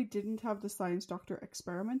the fact that we didn't have the Science Doctor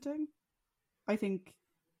experimenting, I think,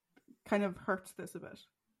 kind of hurts this a bit.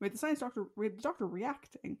 We had the Doctor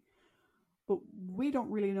reacting, but we don't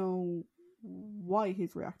really know why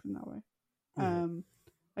he's reacting that way.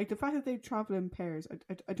 Like the fact that they travel in pairs,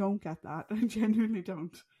 I don't get that. I genuinely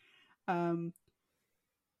don't.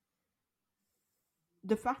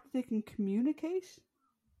 The fact that they can communicate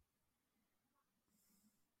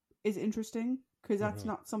is interesting, because that's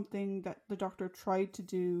not something that the Doctor tried to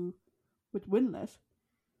do with Winlet.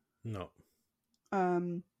 No.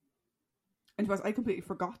 And plus, I completely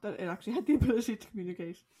forgot that it actually had the ability to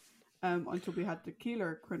communicate until we had the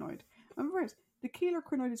Keeler Krynoid. And first, the Keeler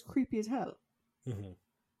Krynoid is creepy as hell.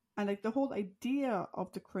 And like the whole idea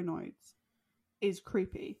of the Krynoids is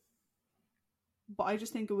creepy. But I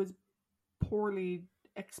just think it was poorly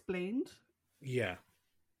explained. Yeah.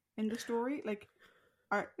 In the story. Like,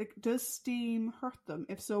 does steam hurt them?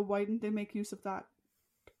 If so, why didn't they make use of that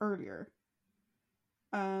earlier?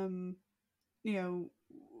 You know,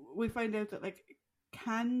 we find out that, like,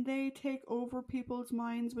 can they take over people's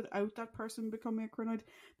minds without that person becoming a Krynoid?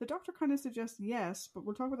 The Doctor kind of suggests yes, but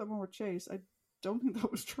we'll talk about that more with Chase. I don't think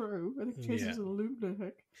that was true. I think Chase is a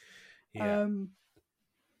lunatic. Yeah.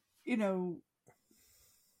 You know,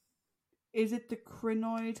 is it the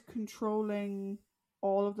Krynoid controlling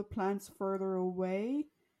all of the plants further away?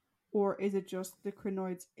 Or is it just the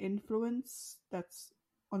Krynoid's influence that's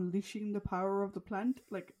unleashing the power of the plant?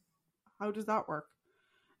 Like, how does that work?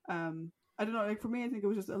 I don't know. Like, for me, I think it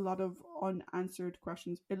was just a lot of unanswered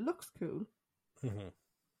questions. It looks cool.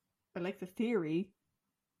 I like the theory.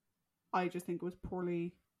 I just think it was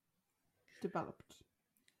poorly developed.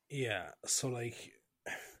 Yeah, so, like,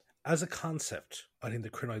 as a concept, I think the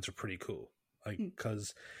Krynoids are pretty cool. Like,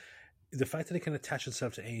 because the fact that it can attach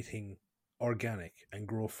itself to anything organic and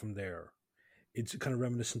grow from there, it's kind of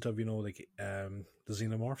reminiscent of, you know, like the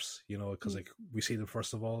xenomorphs, you know, because like we see them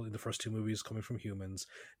first of all in the first two movies coming from humans,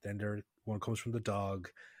 then one comes from the dog,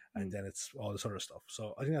 and then it's all this other stuff.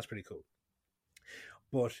 So I think that's pretty cool.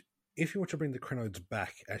 But if you were to bring the Krynoids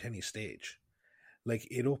back at any stage, like,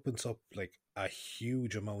 it opens up like a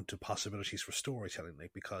huge amount of possibilities for storytelling,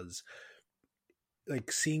 like, because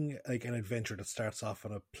like seeing like an adventure that starts off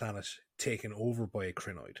on a planet taken over by a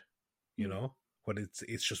Krynoid, you know, when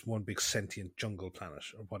it's just one big sentient jungle planet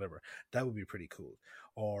or whatever, that would be pretty cool.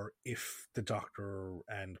 Or if the Doctor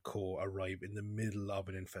and co arrive in the middle of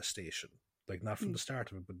an infestation, like not from the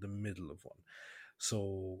start of it, but the middle of one.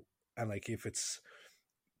 So, and like if it's,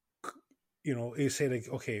 you know, you say like,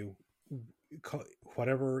 okay,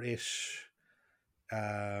 whatever it,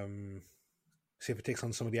 say if it takes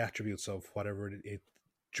on some of the attributes of whatever it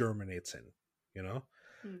germinates in, you know,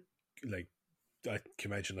 like, I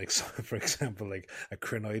can imagine, like, for example, like a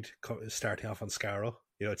Krynoid starting off on Skaro,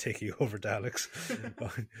 you know, taking you over Daleks,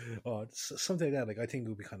 or something like that. Like, I think it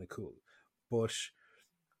would be kind of cool. But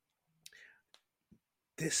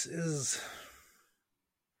this is,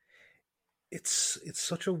 it's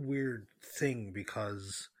such a weird thing,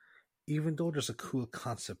 because even though there's a cool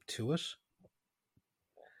concept to it,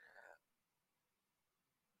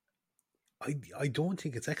 I don't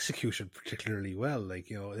think it's executed particularly well. Like,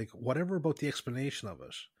 you know, like whatever about the explanation of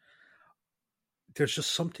it, there's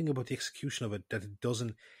just something about the execution of it that it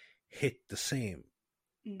doesn't hit the same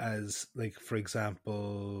as, like, for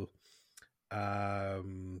example,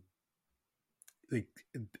 like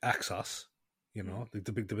Axos, you know, like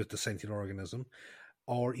the sentient organism,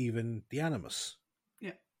 or even the Animus.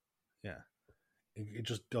 Yeah. It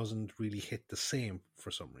just doesn't really hit the same for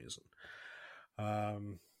some reason.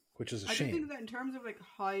 Which is a shame. I think that in terms of like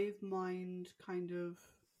hive mind kind of,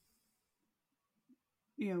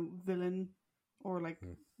 you know, villain or like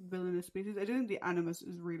villainous species, I do think the Animus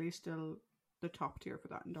is really still the top tier for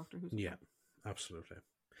that in Doctor Who. Yeah, absolutely.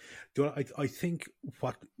 I think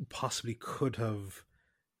what possibly could have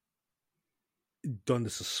done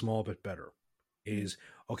this a small bit better is,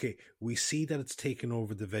 okay, we see that it's taken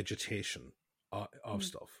over the vegetation of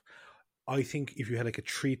stuff. I think if you had like a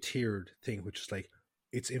 3-tiered thing, which is like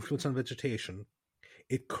its influence on vegetation,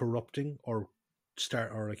 it corrupting or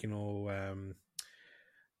like, you know,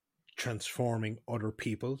 transforming other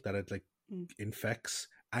people that it like infects,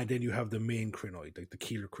 and then you have the main Krynoid, like the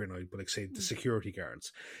Keeler Krynoid, but like say the security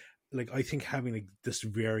guards. Like, I think having like this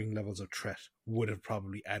varying levels of threat would have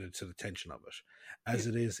probably added to the tension of it. As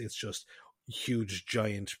it is, it's just huge,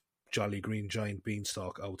 giant Jolly Green Giant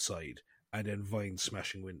Beanstalk outside, and then vines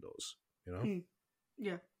smashing windows. You know?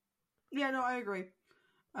 Yeah. Yeah, no, I agree.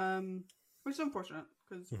 Which is unfortunate,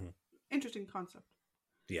 because interesting concept.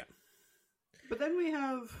 Yeah. But then we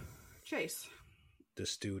have Chase.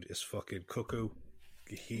 This dude is fucking cuckoo.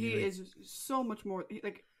 He is so much more...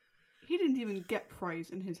 He didn't even get fries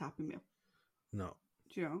in his Happy Meal. No.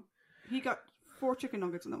 Do you know? He got 4 chicken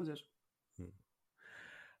nuggets and that was it.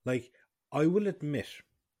 Like, I will admit,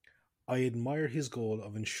 I admire his goal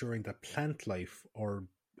of ensuring that plant life or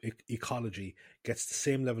ecology gets the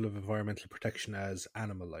same level of environmental protection as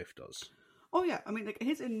animal life does. Oh yeah, I mean, like,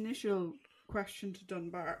 his initial question to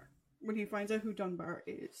Dunbar, when he finds out who Dunbar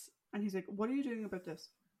is, and he's like, what are you doing about this?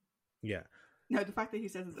 Yeah. Now, the fact that he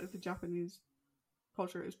says that the Japanese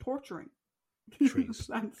culture is torturing trees.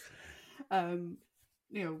 plants, you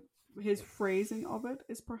know, his phrasing of it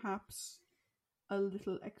is perhaps a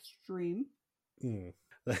little extreme. I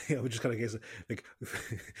would just kind of guess, like,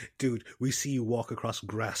 dude, we see you walk across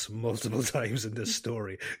grass multiple times in this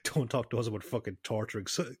story. Don't talk to us about fucking torturing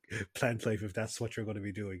plant life if that's what you're going to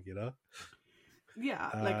be doing, you know?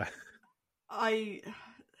 Yeah, I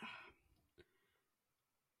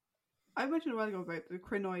mentioned a while ago about the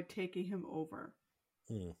Krynoid taking him over.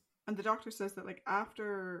 And the doctor says that, like,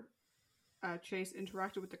 after Chase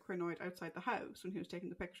interacted with the Krynoid outside the house when he was taking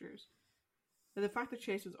the pictures, that the fact that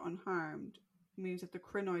Chase was unharmed means that the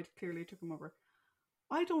Krynoid clearly took him over.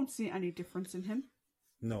 I don't see any difference in him.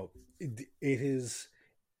 No, it is.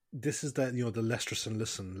 This is that, you know, the Lesterson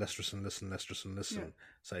listen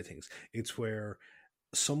side of things. It's where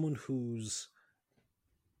someone whose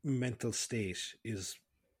mental state is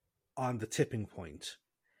on the tipping point,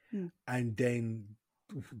 and then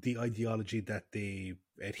the ideology that they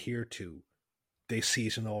adhere to, they see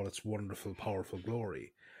it in all its wonderful, powerful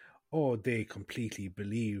glory. Or they completely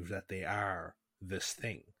believe that they are this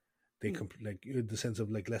thing. They like, in the sense of,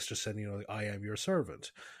 like Lester said, you know, I am your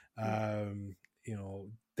servant. You know,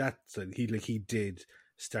 that's he did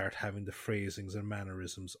start having the phrasings and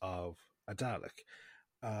mannerisms of a Dalek.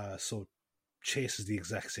 So Chase is the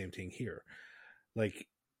exact same thing here. Like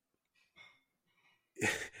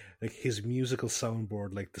his musical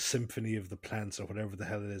soundboard, like the Symphony of the Plants or whatever the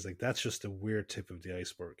hell it is, like that's just a weird tip of the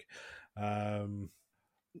iceberg.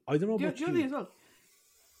 I don't know about you. As well.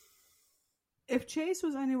 If Chase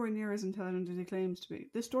was anywhere near as intelligent as he claims to be,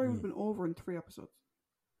 this story would have been over in 3 episodes.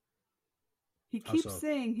 He keeps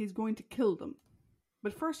saying he's going to kill them,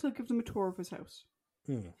 but first he'll give them a tour of his house,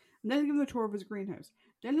 and then he'll give them a tour of his greenhouse.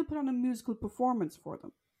 Then he'll put on a musical performance for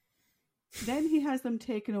them. Then he has them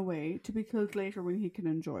taken away to be killed later when he can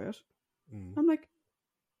enjoy it. I'm like,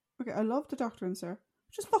 okay, I love the Doctor and Sarah.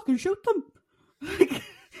 Just fucking shoot them. Like,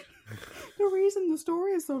 the reason the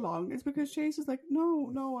story is so long is because Chase is like,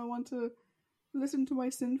 no, I want to listen to my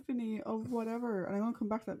symphony of whatever, and I'm gonna come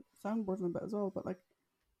back to that soundboard in a bit as well. But like,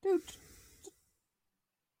 dude,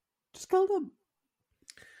 just kill them.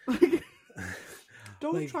 Like,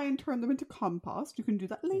 don't try and turn them into compost. You can do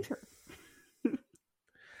that later.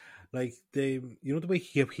 Like you know the way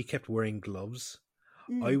he kept wearing gloves.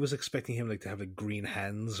 I was expecting him like to have like green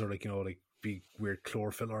hands or like, you know, like be weird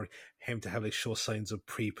chlorophyll, or him to have like show signs of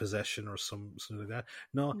prepossession or something like that.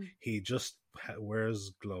 No, he just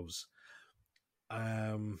wears gloves.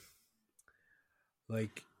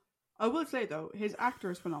 Like, I will say though, his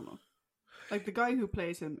actor is phenomenal. Like, the guy who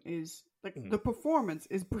plays him is like the performance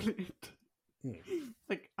is brilliant.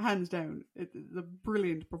 Like, hands down, it's a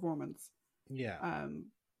brilliant performance. Yeah.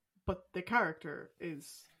 But the character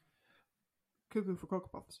is cuckoo for Cocoa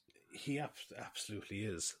Puffs. He absolutely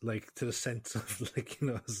is. Like, to the sense of, like, you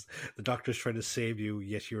know, the Doctor's trying to save you,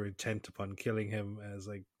 yet you're intent upon killing him. As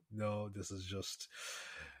like, no, this is just,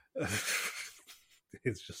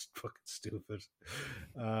 it's just fucking stupid.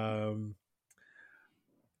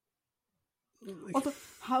 Also,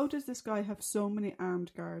 how does this guy have so many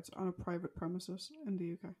armed guards on a private premises in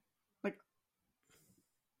the UK? Like,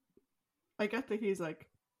 I get that he's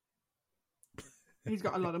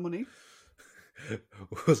got a lot of money.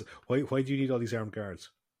 Why do you need all these armed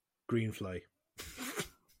guards? Greenfly.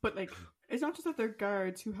 But like, it's not just that they're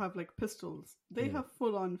guards who have like pistols. They have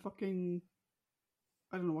full on fucking,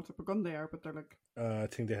 I don't know what type of gun they are, but they're like, I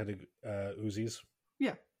think they had Uzis.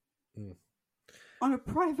 Yeah. On a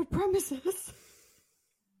private premises.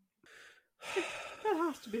 That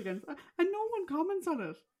has to be against, and no one comments on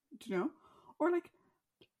it. Do you know? Or like,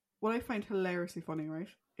 what I find hilariously funny, right,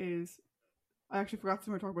 is I actually forgot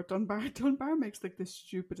to talk about Dunbar. Dunbar makes like the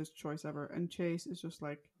stupidest choice ever, and Chase is just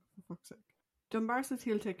like, for fuck's sake. Dunbar says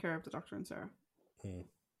he'll take care of the Doctor and Sarah.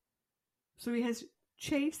 So he has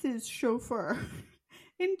Chase's chauffeur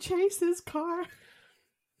in Chase's car.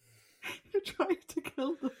 who tried to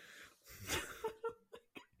kill them.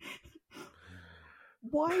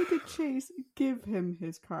 Why did Chase give him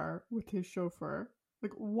his car with his chauffeur?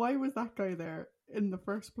 Like, why was that guy there in the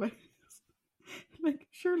first place? Like,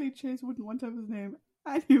 surely Chase wouldn't want to have his name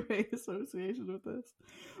anyway associated with this.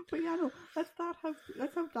 But yeah, no, let's have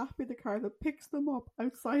that be the car that picks them up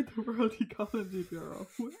outside the World Ecology Bureau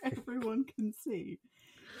where everyone can see.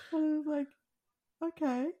 And I was like,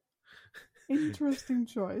 okay, interesting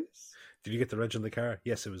choice. Did you get the reg on the car?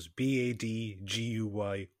 Yes, it was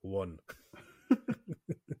BADGUY 1.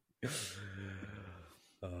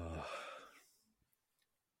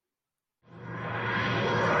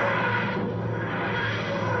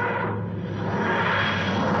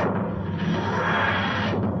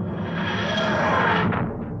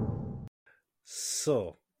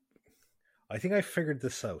 So, I think I figured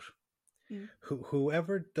this out.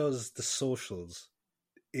 Whoever does the socials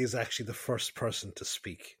is actually the first person to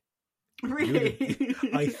speak. Really?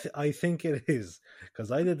 I think it is,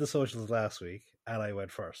 because I did the socials last week and I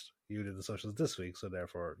went first. You did the socials this week, so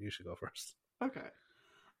therefore you should go first. Okay.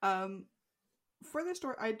 For the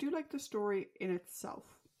story, I do like the story in itself.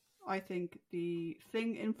 I think the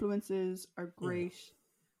Thing influences are great.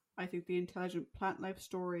 I think the intelligent plant life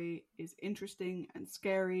story is interesting and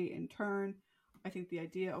scary in turn. I think the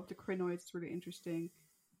idea of the crinoids is really interesting.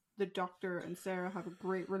 The Doctor and Sarah have a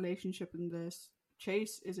great relationship in this.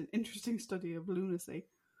 Chase is an interesting study of lunacy.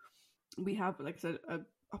 We have, like I said,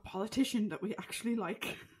 a politician that we actually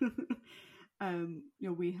like.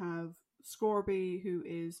 We have Scorby, who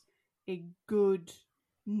is a good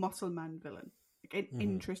muscle man villain, like an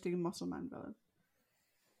interesting muscle man villain.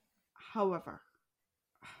 However,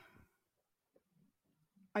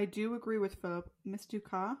 I do agree with Philip. Miss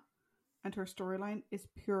Dukas and her storyline is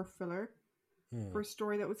pure filler for a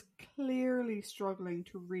story that was clearly struggling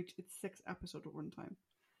to reach its 6-episode runtime.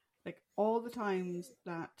 Like, all the times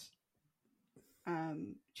that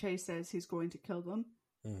Chase says he's going to kill them,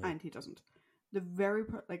 and he doesn't.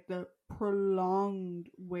 The prolonged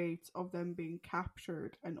wait of them being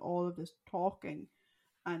captured and all of this talking,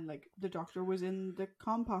 and like the Doctor was in the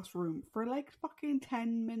compost room for like fucking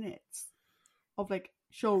 10 minutes of like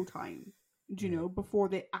showtime, before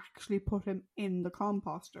they actually put him in the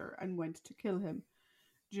composter and went to kill him.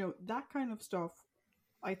 That kind of stuff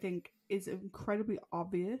I think is incredibly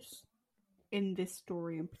obvious in this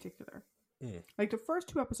story in particular. Like, the first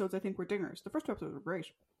 2 episodes I think were dingers. The first 2 episodes were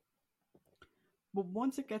great. But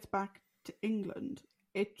once it gets back to England,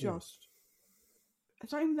 it just...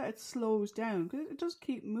 It's not even that it slows down, because it does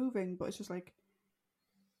keep moving, but it's just like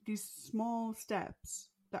these small steps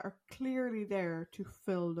that are clearly there to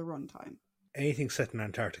fill the runtime. Anything set in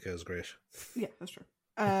Antarctica is great. Yeah, that's true.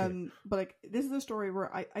 But like, this is a story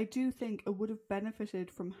where I do think it would have benefited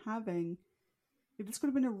from having... This could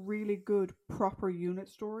have been a really good, proper unit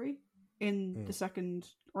story in the second,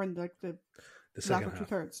 or in the second latter half.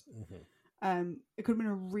 2/3. It could have been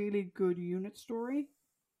a really good unit story.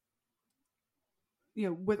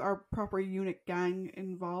 With our proper unit gang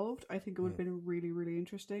involved, I think it would have been really, really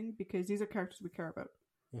interesting, because these are characters we care about.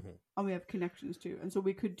 And we have connections to. And so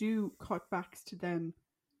we could do cutbacks to them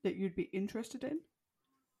that you'd be interested in,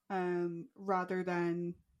 rather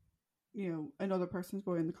than, another person's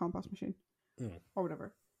boy in the compost machine. Or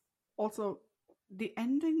whatever. Also, the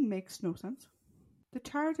ending makes no sense. The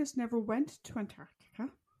TARDIS never went to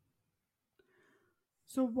Antarctica.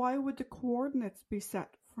 So why would the coordinates be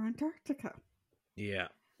set for Antarctica? Yeah.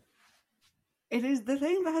 It is the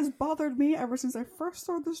thing that has bothered me ever since I first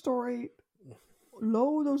saw the story,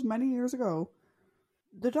 those many years ago.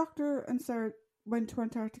 The Doctor and Sarah went to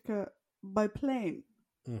Antarctica by plane.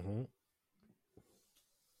 The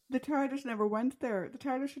TARDIS never went there. The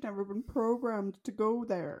TARDIS should never have been programmed to go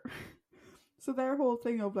there. So their whole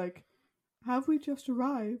thing of like, have we just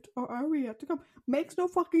arrived or are we yet to come? Makes no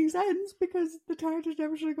fucking sense, because the TARDIS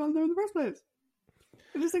never should have gone there in the first place.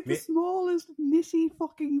 It is like the smallest nitty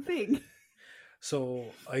fucking thing.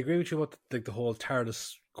 So I agree with you about the whole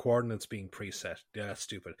TARDIS coordinates being preset. Yeah, that's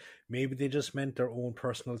stupid. Maybe they just meant their own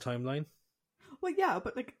personal timeline. Well, yeah,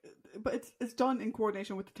 but it's done in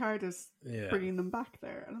coordination with the TARDIS bringing them back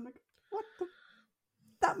there, and I'm like, what the?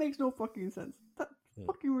 That makes no fucking sense. That's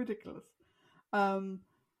fucking ridiculous. So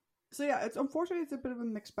yeah, unfortunately it's a bit of a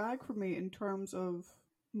mixed bag for me in terms of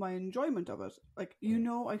my enjoyment of it. Like,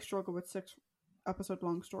 I struggle with 6-episode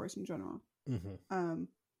long stories in general.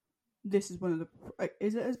 This is one of the...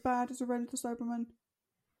 is it as bad as A Rent of the Cybermen?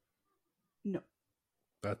 No.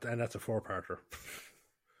 And that's a 4-parter.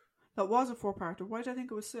 That was a 4-parter. Why did I think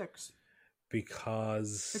it was 6?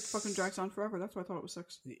 Because... It fucking drags on forever. That's why I thought it was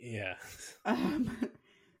 6. Yeah.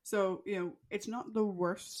 So, it's not the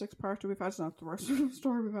worst six-parter we've had. It's not the worst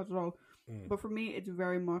story we've had at all. But for me, it's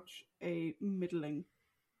very much a middling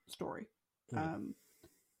story.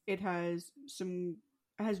 It has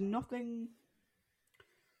nothing.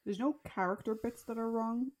 There's no character bits that are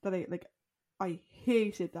wrong. That I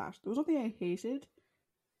hated that. There was nothing I hated.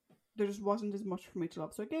 There just wasn't as much for me to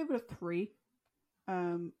love. So I gave it a 3.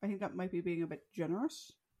 I think that might be being a bit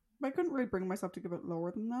generous. But I couldn't really bring myself to give it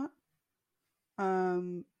lower than that.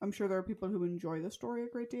 I'm sure there are people who enjoy the story a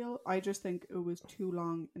great deal. I just think it was too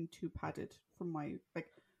long and too padded for my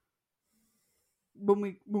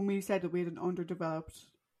when we said that we had an underdeveloped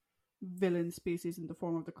villain species in the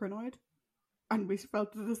form of the Krynoid, and we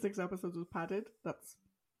felt that the 6 episodes was padded. That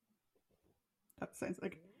sounds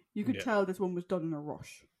like you could tell this one was done in a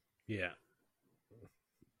rush. Yeah.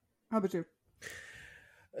 How about you?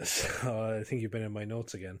 So, I think you've been in my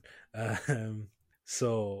notes again.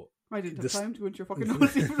 So I didn't have time to go into your fucking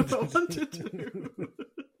notes even if I wanted to.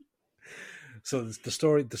 So the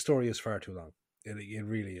story is far too long. It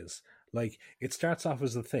really is. Like, it starts off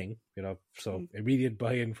as a thing, so immediate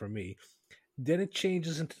buy-in from me. Then it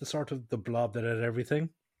changes into the sort of the blob that had everything.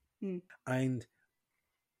 And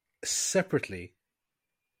separately,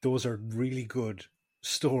 those are really good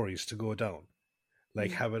stories to go down.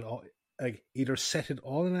 Like, have it all, like, either set it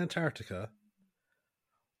all in Antarctica,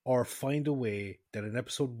 or find a way that in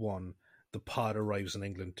episode 1 the pod arrives in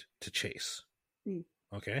England to chase.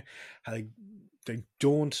 Okay? They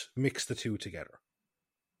don't mix the two together,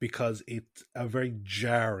 because it's a very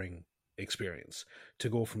jarring experience to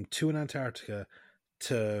go from 2 in Antarctica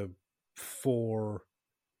to 4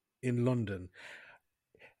 in London.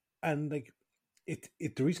 And like,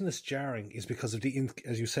 the reason it's jarring is because of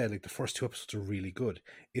as you said, like, the first 2 episodes are really good.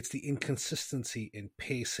 It's the inconsistency in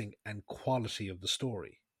pacing and quality of the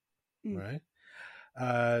story. Right?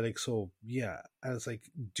 And it's like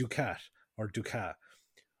Ducat.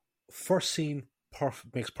 First scene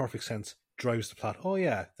makes perfect sense, drives the plot. Oh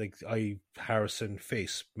yeah, like Harrison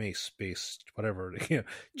Mace based whatever,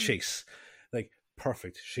 chase. Like,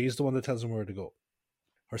 perfect. She's the one that tells him where to go.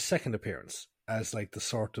 Her second appearance as like the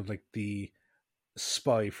sort of like the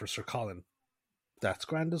spy for Sir Colin, that's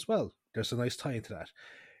grand as well. There's a nice tie into that.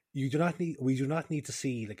 We do not need to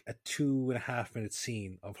see like a 2.5 minute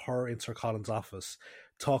scene of her in Sir Colin's office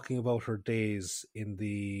talking about her days in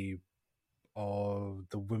the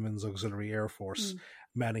Women's Auxiliary Air Force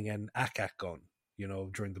manning an ACAC gun,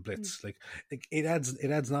 during the Blitz. Like, it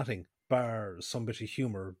adds nothing bar some bit of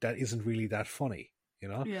humor that isn't really that funny.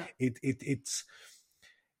 Yeah.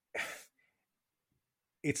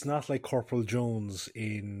 It's not like Corporal Jones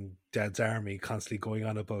in Dad's Army constantly going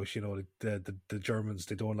on about, the Germans,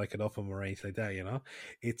 they don't like it of him or anything like that,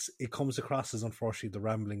 It comes across as, unfortunately, the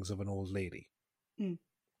ramblings of an old lady.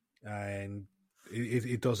 And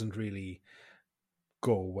it doesn't really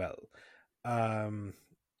go well.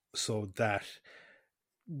 So that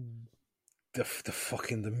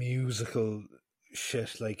the musical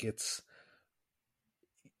shit, like,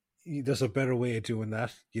 there's a better way of doing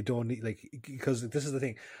that. You don't need, like, because this is the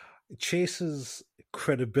thing, Chase's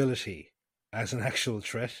credibility as an actual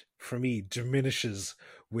threat, for me, diminishes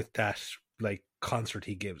with that, like, concert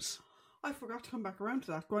he gives. I forgot to come back around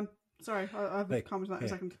to that. Go on. Sorry, I'll have a comment on that in a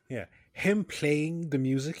second. Yeah. Him playing the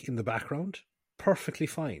music in the background, perfectly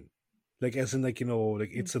fine. Like, as in, like,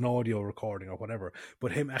 it's an audio recording or whatever.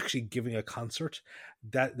 But him actually giving a concert,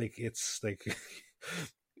 that, like, it's like...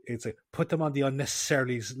 It's like, put them on the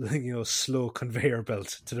unnecessarily, slow conveyor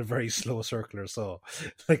belt to the very slow circular saw.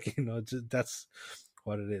 Like, that's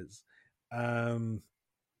what it is.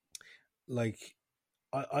 Like,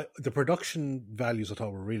 the production values I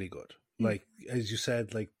thought were really good. Like, as you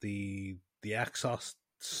said, like, the Axos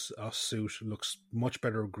suit looks much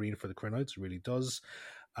better green for the Krynoids. It really does.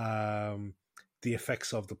 The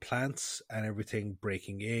effects of the plants and everything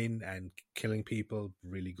breaking in and killing people,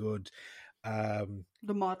 really good.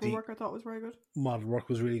 The model work I thought was very good. Model work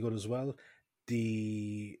was really good as well.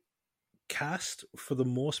 The cast, for the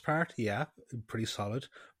most part, pretty solid,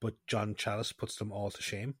 but John Challis puts them all to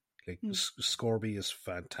shame. Like, Scorby is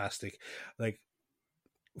fantastic. Like,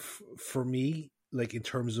 for me, like, in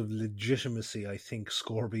terms of legitimacy, I think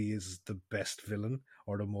Scorby is the best villain,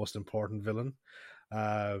 or the most important villain.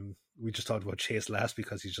 We just talked about Chase last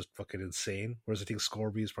because he's just fucking insane, whereas I think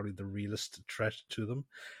Scorby is probably the realest threat to them.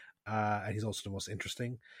 And he's also the most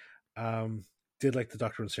interesting. Did like the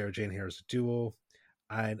Doctor and Sarah Jane here as a duo.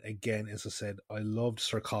 And again, as I said, I loved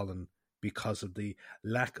Sir Colin because of the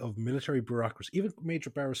lack of military bureaucracy. Even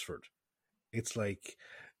Major Beresford, it's like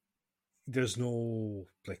there's no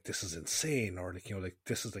like this is insane or like like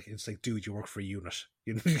this is like it's like dude, you work for a unit,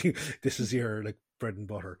 this is your like bread and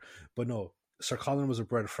butter. But no, Sir Colin was a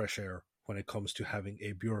breath of fresh air when it comes to having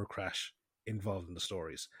a bureaucrat involved in the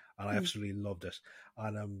stories, and I absolutely loved it.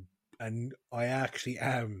 And I actually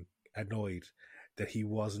am annoyed that he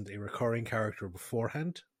wasn't a recurring character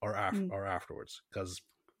beforehand or afterwards, because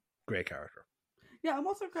great character. Yeah, I'm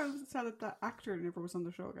also kind of sad that that actor never was on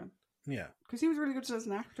the show again. Yeah, because he was really good as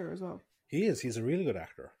an actor as well. He is. He's a really good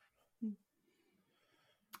actor.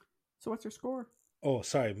 So what's your score? Oh,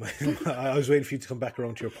 sorry. I was waiting for you to come back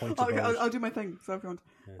around to your point. Okay, I'll do my thing. So if you want.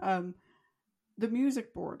 Yeah. The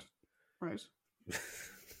music board, right?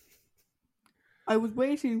 I was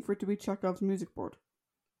waiting for it to be Chekhov's music board.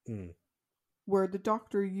 Where the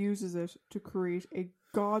Doctor uses it to create a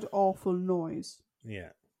god-awful noise. Yeah.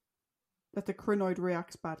 That the Krynoid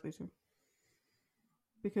reacts badly to.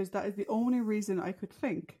 Because that is the only reason I could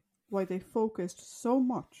think why they focused so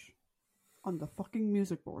much on the fucking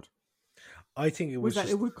music board. I think it was that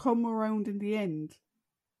it would come around in the end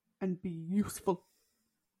and be useful.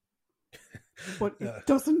 But it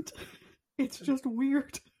doesn't. It's just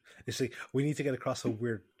weird. It's like, we need to get across how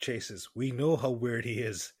weird Chase is. We know how weird he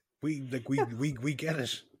is. We get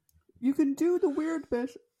it. You can do the weird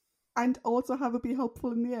bit and also have it be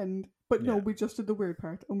helpful in the end. But no, we just did the weird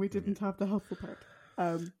part and we didn't have the helpful part.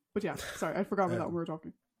 But yeah, sorry, I forgot about that when we were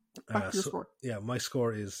talking. Back to your score. Yeah, my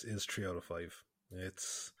score is 3 out of 5.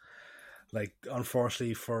 It's like,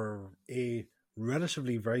 unfortunately, for a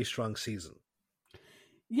relatively very strong season.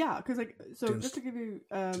 Yeah, because like, so just to give you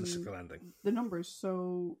the numbers,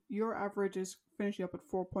 so your average is finishing up at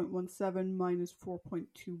 4.17 minus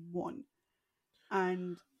 4.21,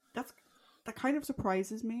 and that kind of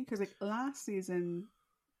surprises me because like last season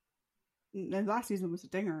was a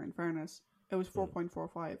dinger. In fairness, it was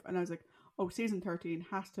 4.45, and I was like, oh, season 13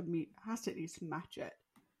 has to at least match it.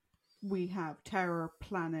 We have Terror,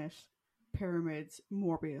 Planet, Pyramids,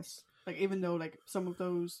 Morbius. Like, even though like some of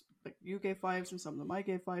those, like you gave 5s and some of them I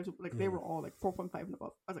gave 5s, like they were all like 4.5 and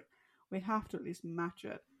above. I was like, we have to at least match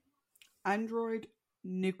it. Android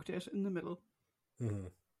nuked it in the middle,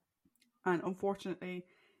 and unfortunately,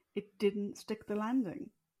 it didn't stick the landing.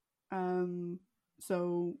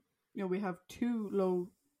 So we have 2 low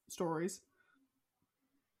stories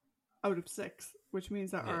out of 6, which means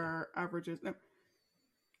that our averages. Now,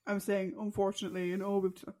 I'm saying, unfortunately,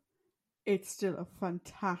 it's still a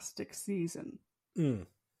fantastic season.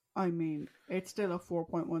 I mean, it's still a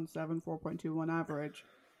 4.17, 4.21 average.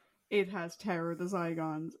 It has Terror the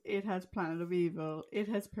Zygons. It has Planet of Evil. It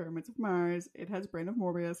has Pyramids of Mars. It has Brain of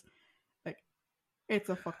Morbius. Like, it's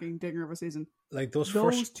a fucking dinger of a season. Like those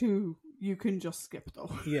 2, you can just skip though.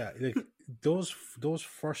 Yeah, like those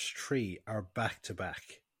first 3 are back to back.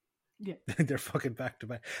 Yeah, they're fucking back to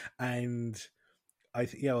back, and I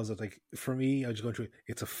was like, for me, I was going through.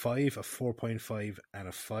 It's a 5, a 4.5, and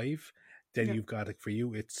a 5. Then you've got it for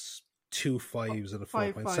you. It's 2 5s and a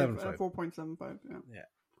 4.75. 4.75. Yeah.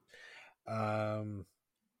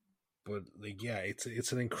 But like, yeah,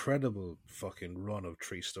 it's an incredible fucking run of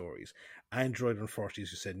 3 stories. Android, unfortunately,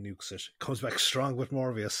 as you said, nukes it. Comes back strong with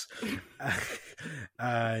Morbius,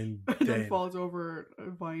 and then falls over a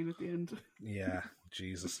vine at the end. Yeah,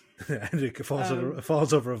 Jesus, and it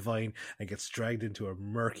falls over a vine and gets dragged into a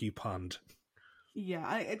murky pond.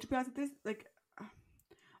 Yeah, to be honest, this like,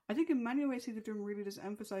 I think in many ways they're doing really just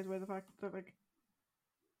emphasize by the fact that like,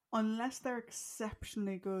 unless they're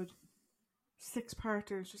exceptionally good,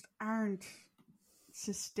 6-parters just aren't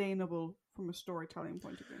sustainable from a storytelling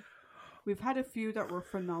point of view. We've had a few that were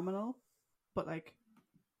phenomenal, but like,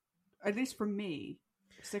 at least for me,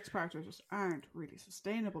 6-parters just aren't really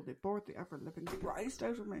sustainable. They bored the ever-living Christ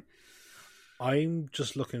out of me. I'm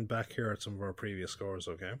just looking back here at some of our previous scores,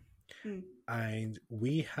 okay? And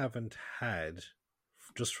we haven't had,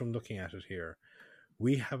 just from looking at it here,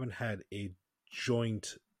 we haven't had a joint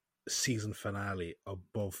season finale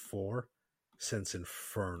above 4 since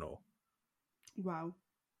Inferno. Wow.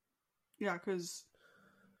 Yeah, because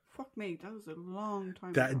fuck me, that was a long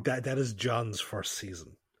time ago. That is John's first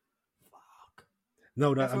season. Fuck.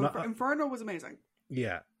 No, Inferno was amazing.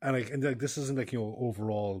 Yeah, and this isn't like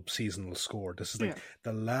overall seasonal score. This is like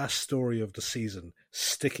the last story of the season,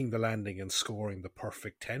 sticking the landing and scoring the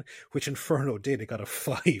perfect 10, which Inferno did. It got a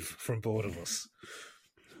 5 from both of us.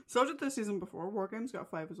 So did the season before. War Games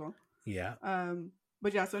got 5 as well. Yeah.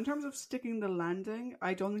 But yeah, so in terms of sticking the landing,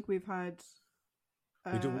 I don't think we've had.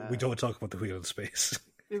 We don't talk about the Wheel of Space.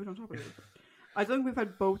 We don't talk about it. I don't think we've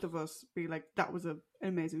had both of us be like, that was an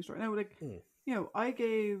amazing story. Now, like, I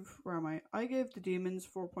gave the Demons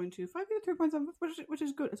 4.25, I gave 3.7, which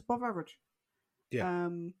is good. It's above average. Yeah.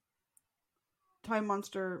 Time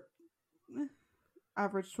Monster,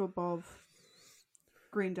 average to above.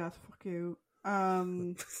 Green Death, fuck you.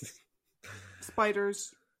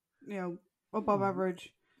 Spiders, above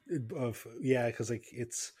average. Because like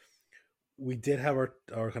we did have our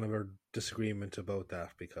kind of our disagreement about that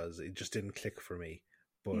because it just didn't click for me.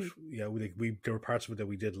 But there were parts of it that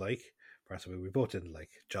we did like, parts of it we both didn't like.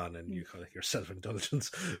 John and you kind of like your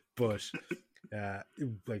self-indulgence, but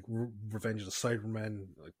like Revenge of the Cybermen,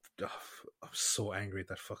 like I'm so angry at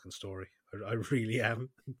that fucking story. I really am.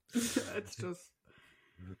 It's just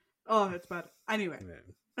it's bad. Anyway,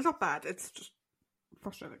 it's not bad. It's just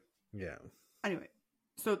frustrating. Yeah. Anyway,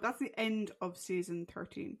 so that's the end of season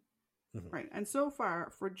 13, right? And so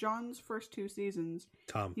far, for John's first 2 seasons,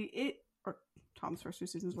 Tom's first 2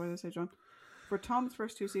 seasons. Why did I say John? For Tom's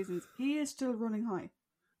first 2 seasons, he is still running high.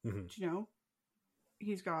 Do you know?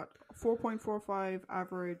 He's got 4.45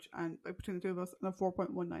 average, and between the two of us, and a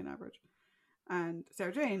 4.19 average. And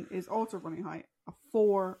Sarah Jane is also running high, a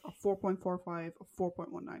 4, a 4.45, a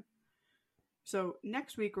 4.19. So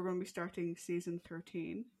next week we're going to be starting season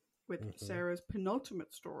 13 with Sarah's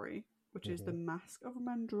penultimate story, which is The Mask of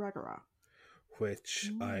Mandragora.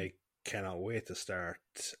 Which I cannot wait to start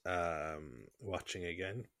watching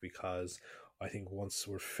again, because I think once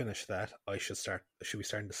we're finished that, should be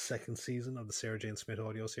starting the 2nd season of the Sarah Jane Smith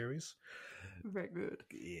audio series. Very good.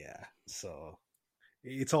 Yeah, so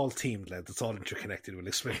it's all teamed, lads. It's all interconnected. We'll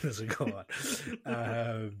explain as we go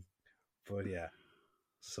on. But yeah,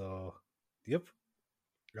 so yep.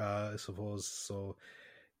 I suppose so.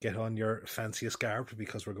 Get on your fanciest garb,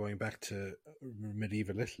 because we're going back to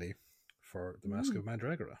medieval Italy for The Mask of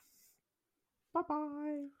Mandragora.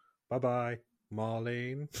 Bye-bye. Bye-bye,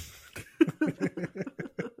 Marlene.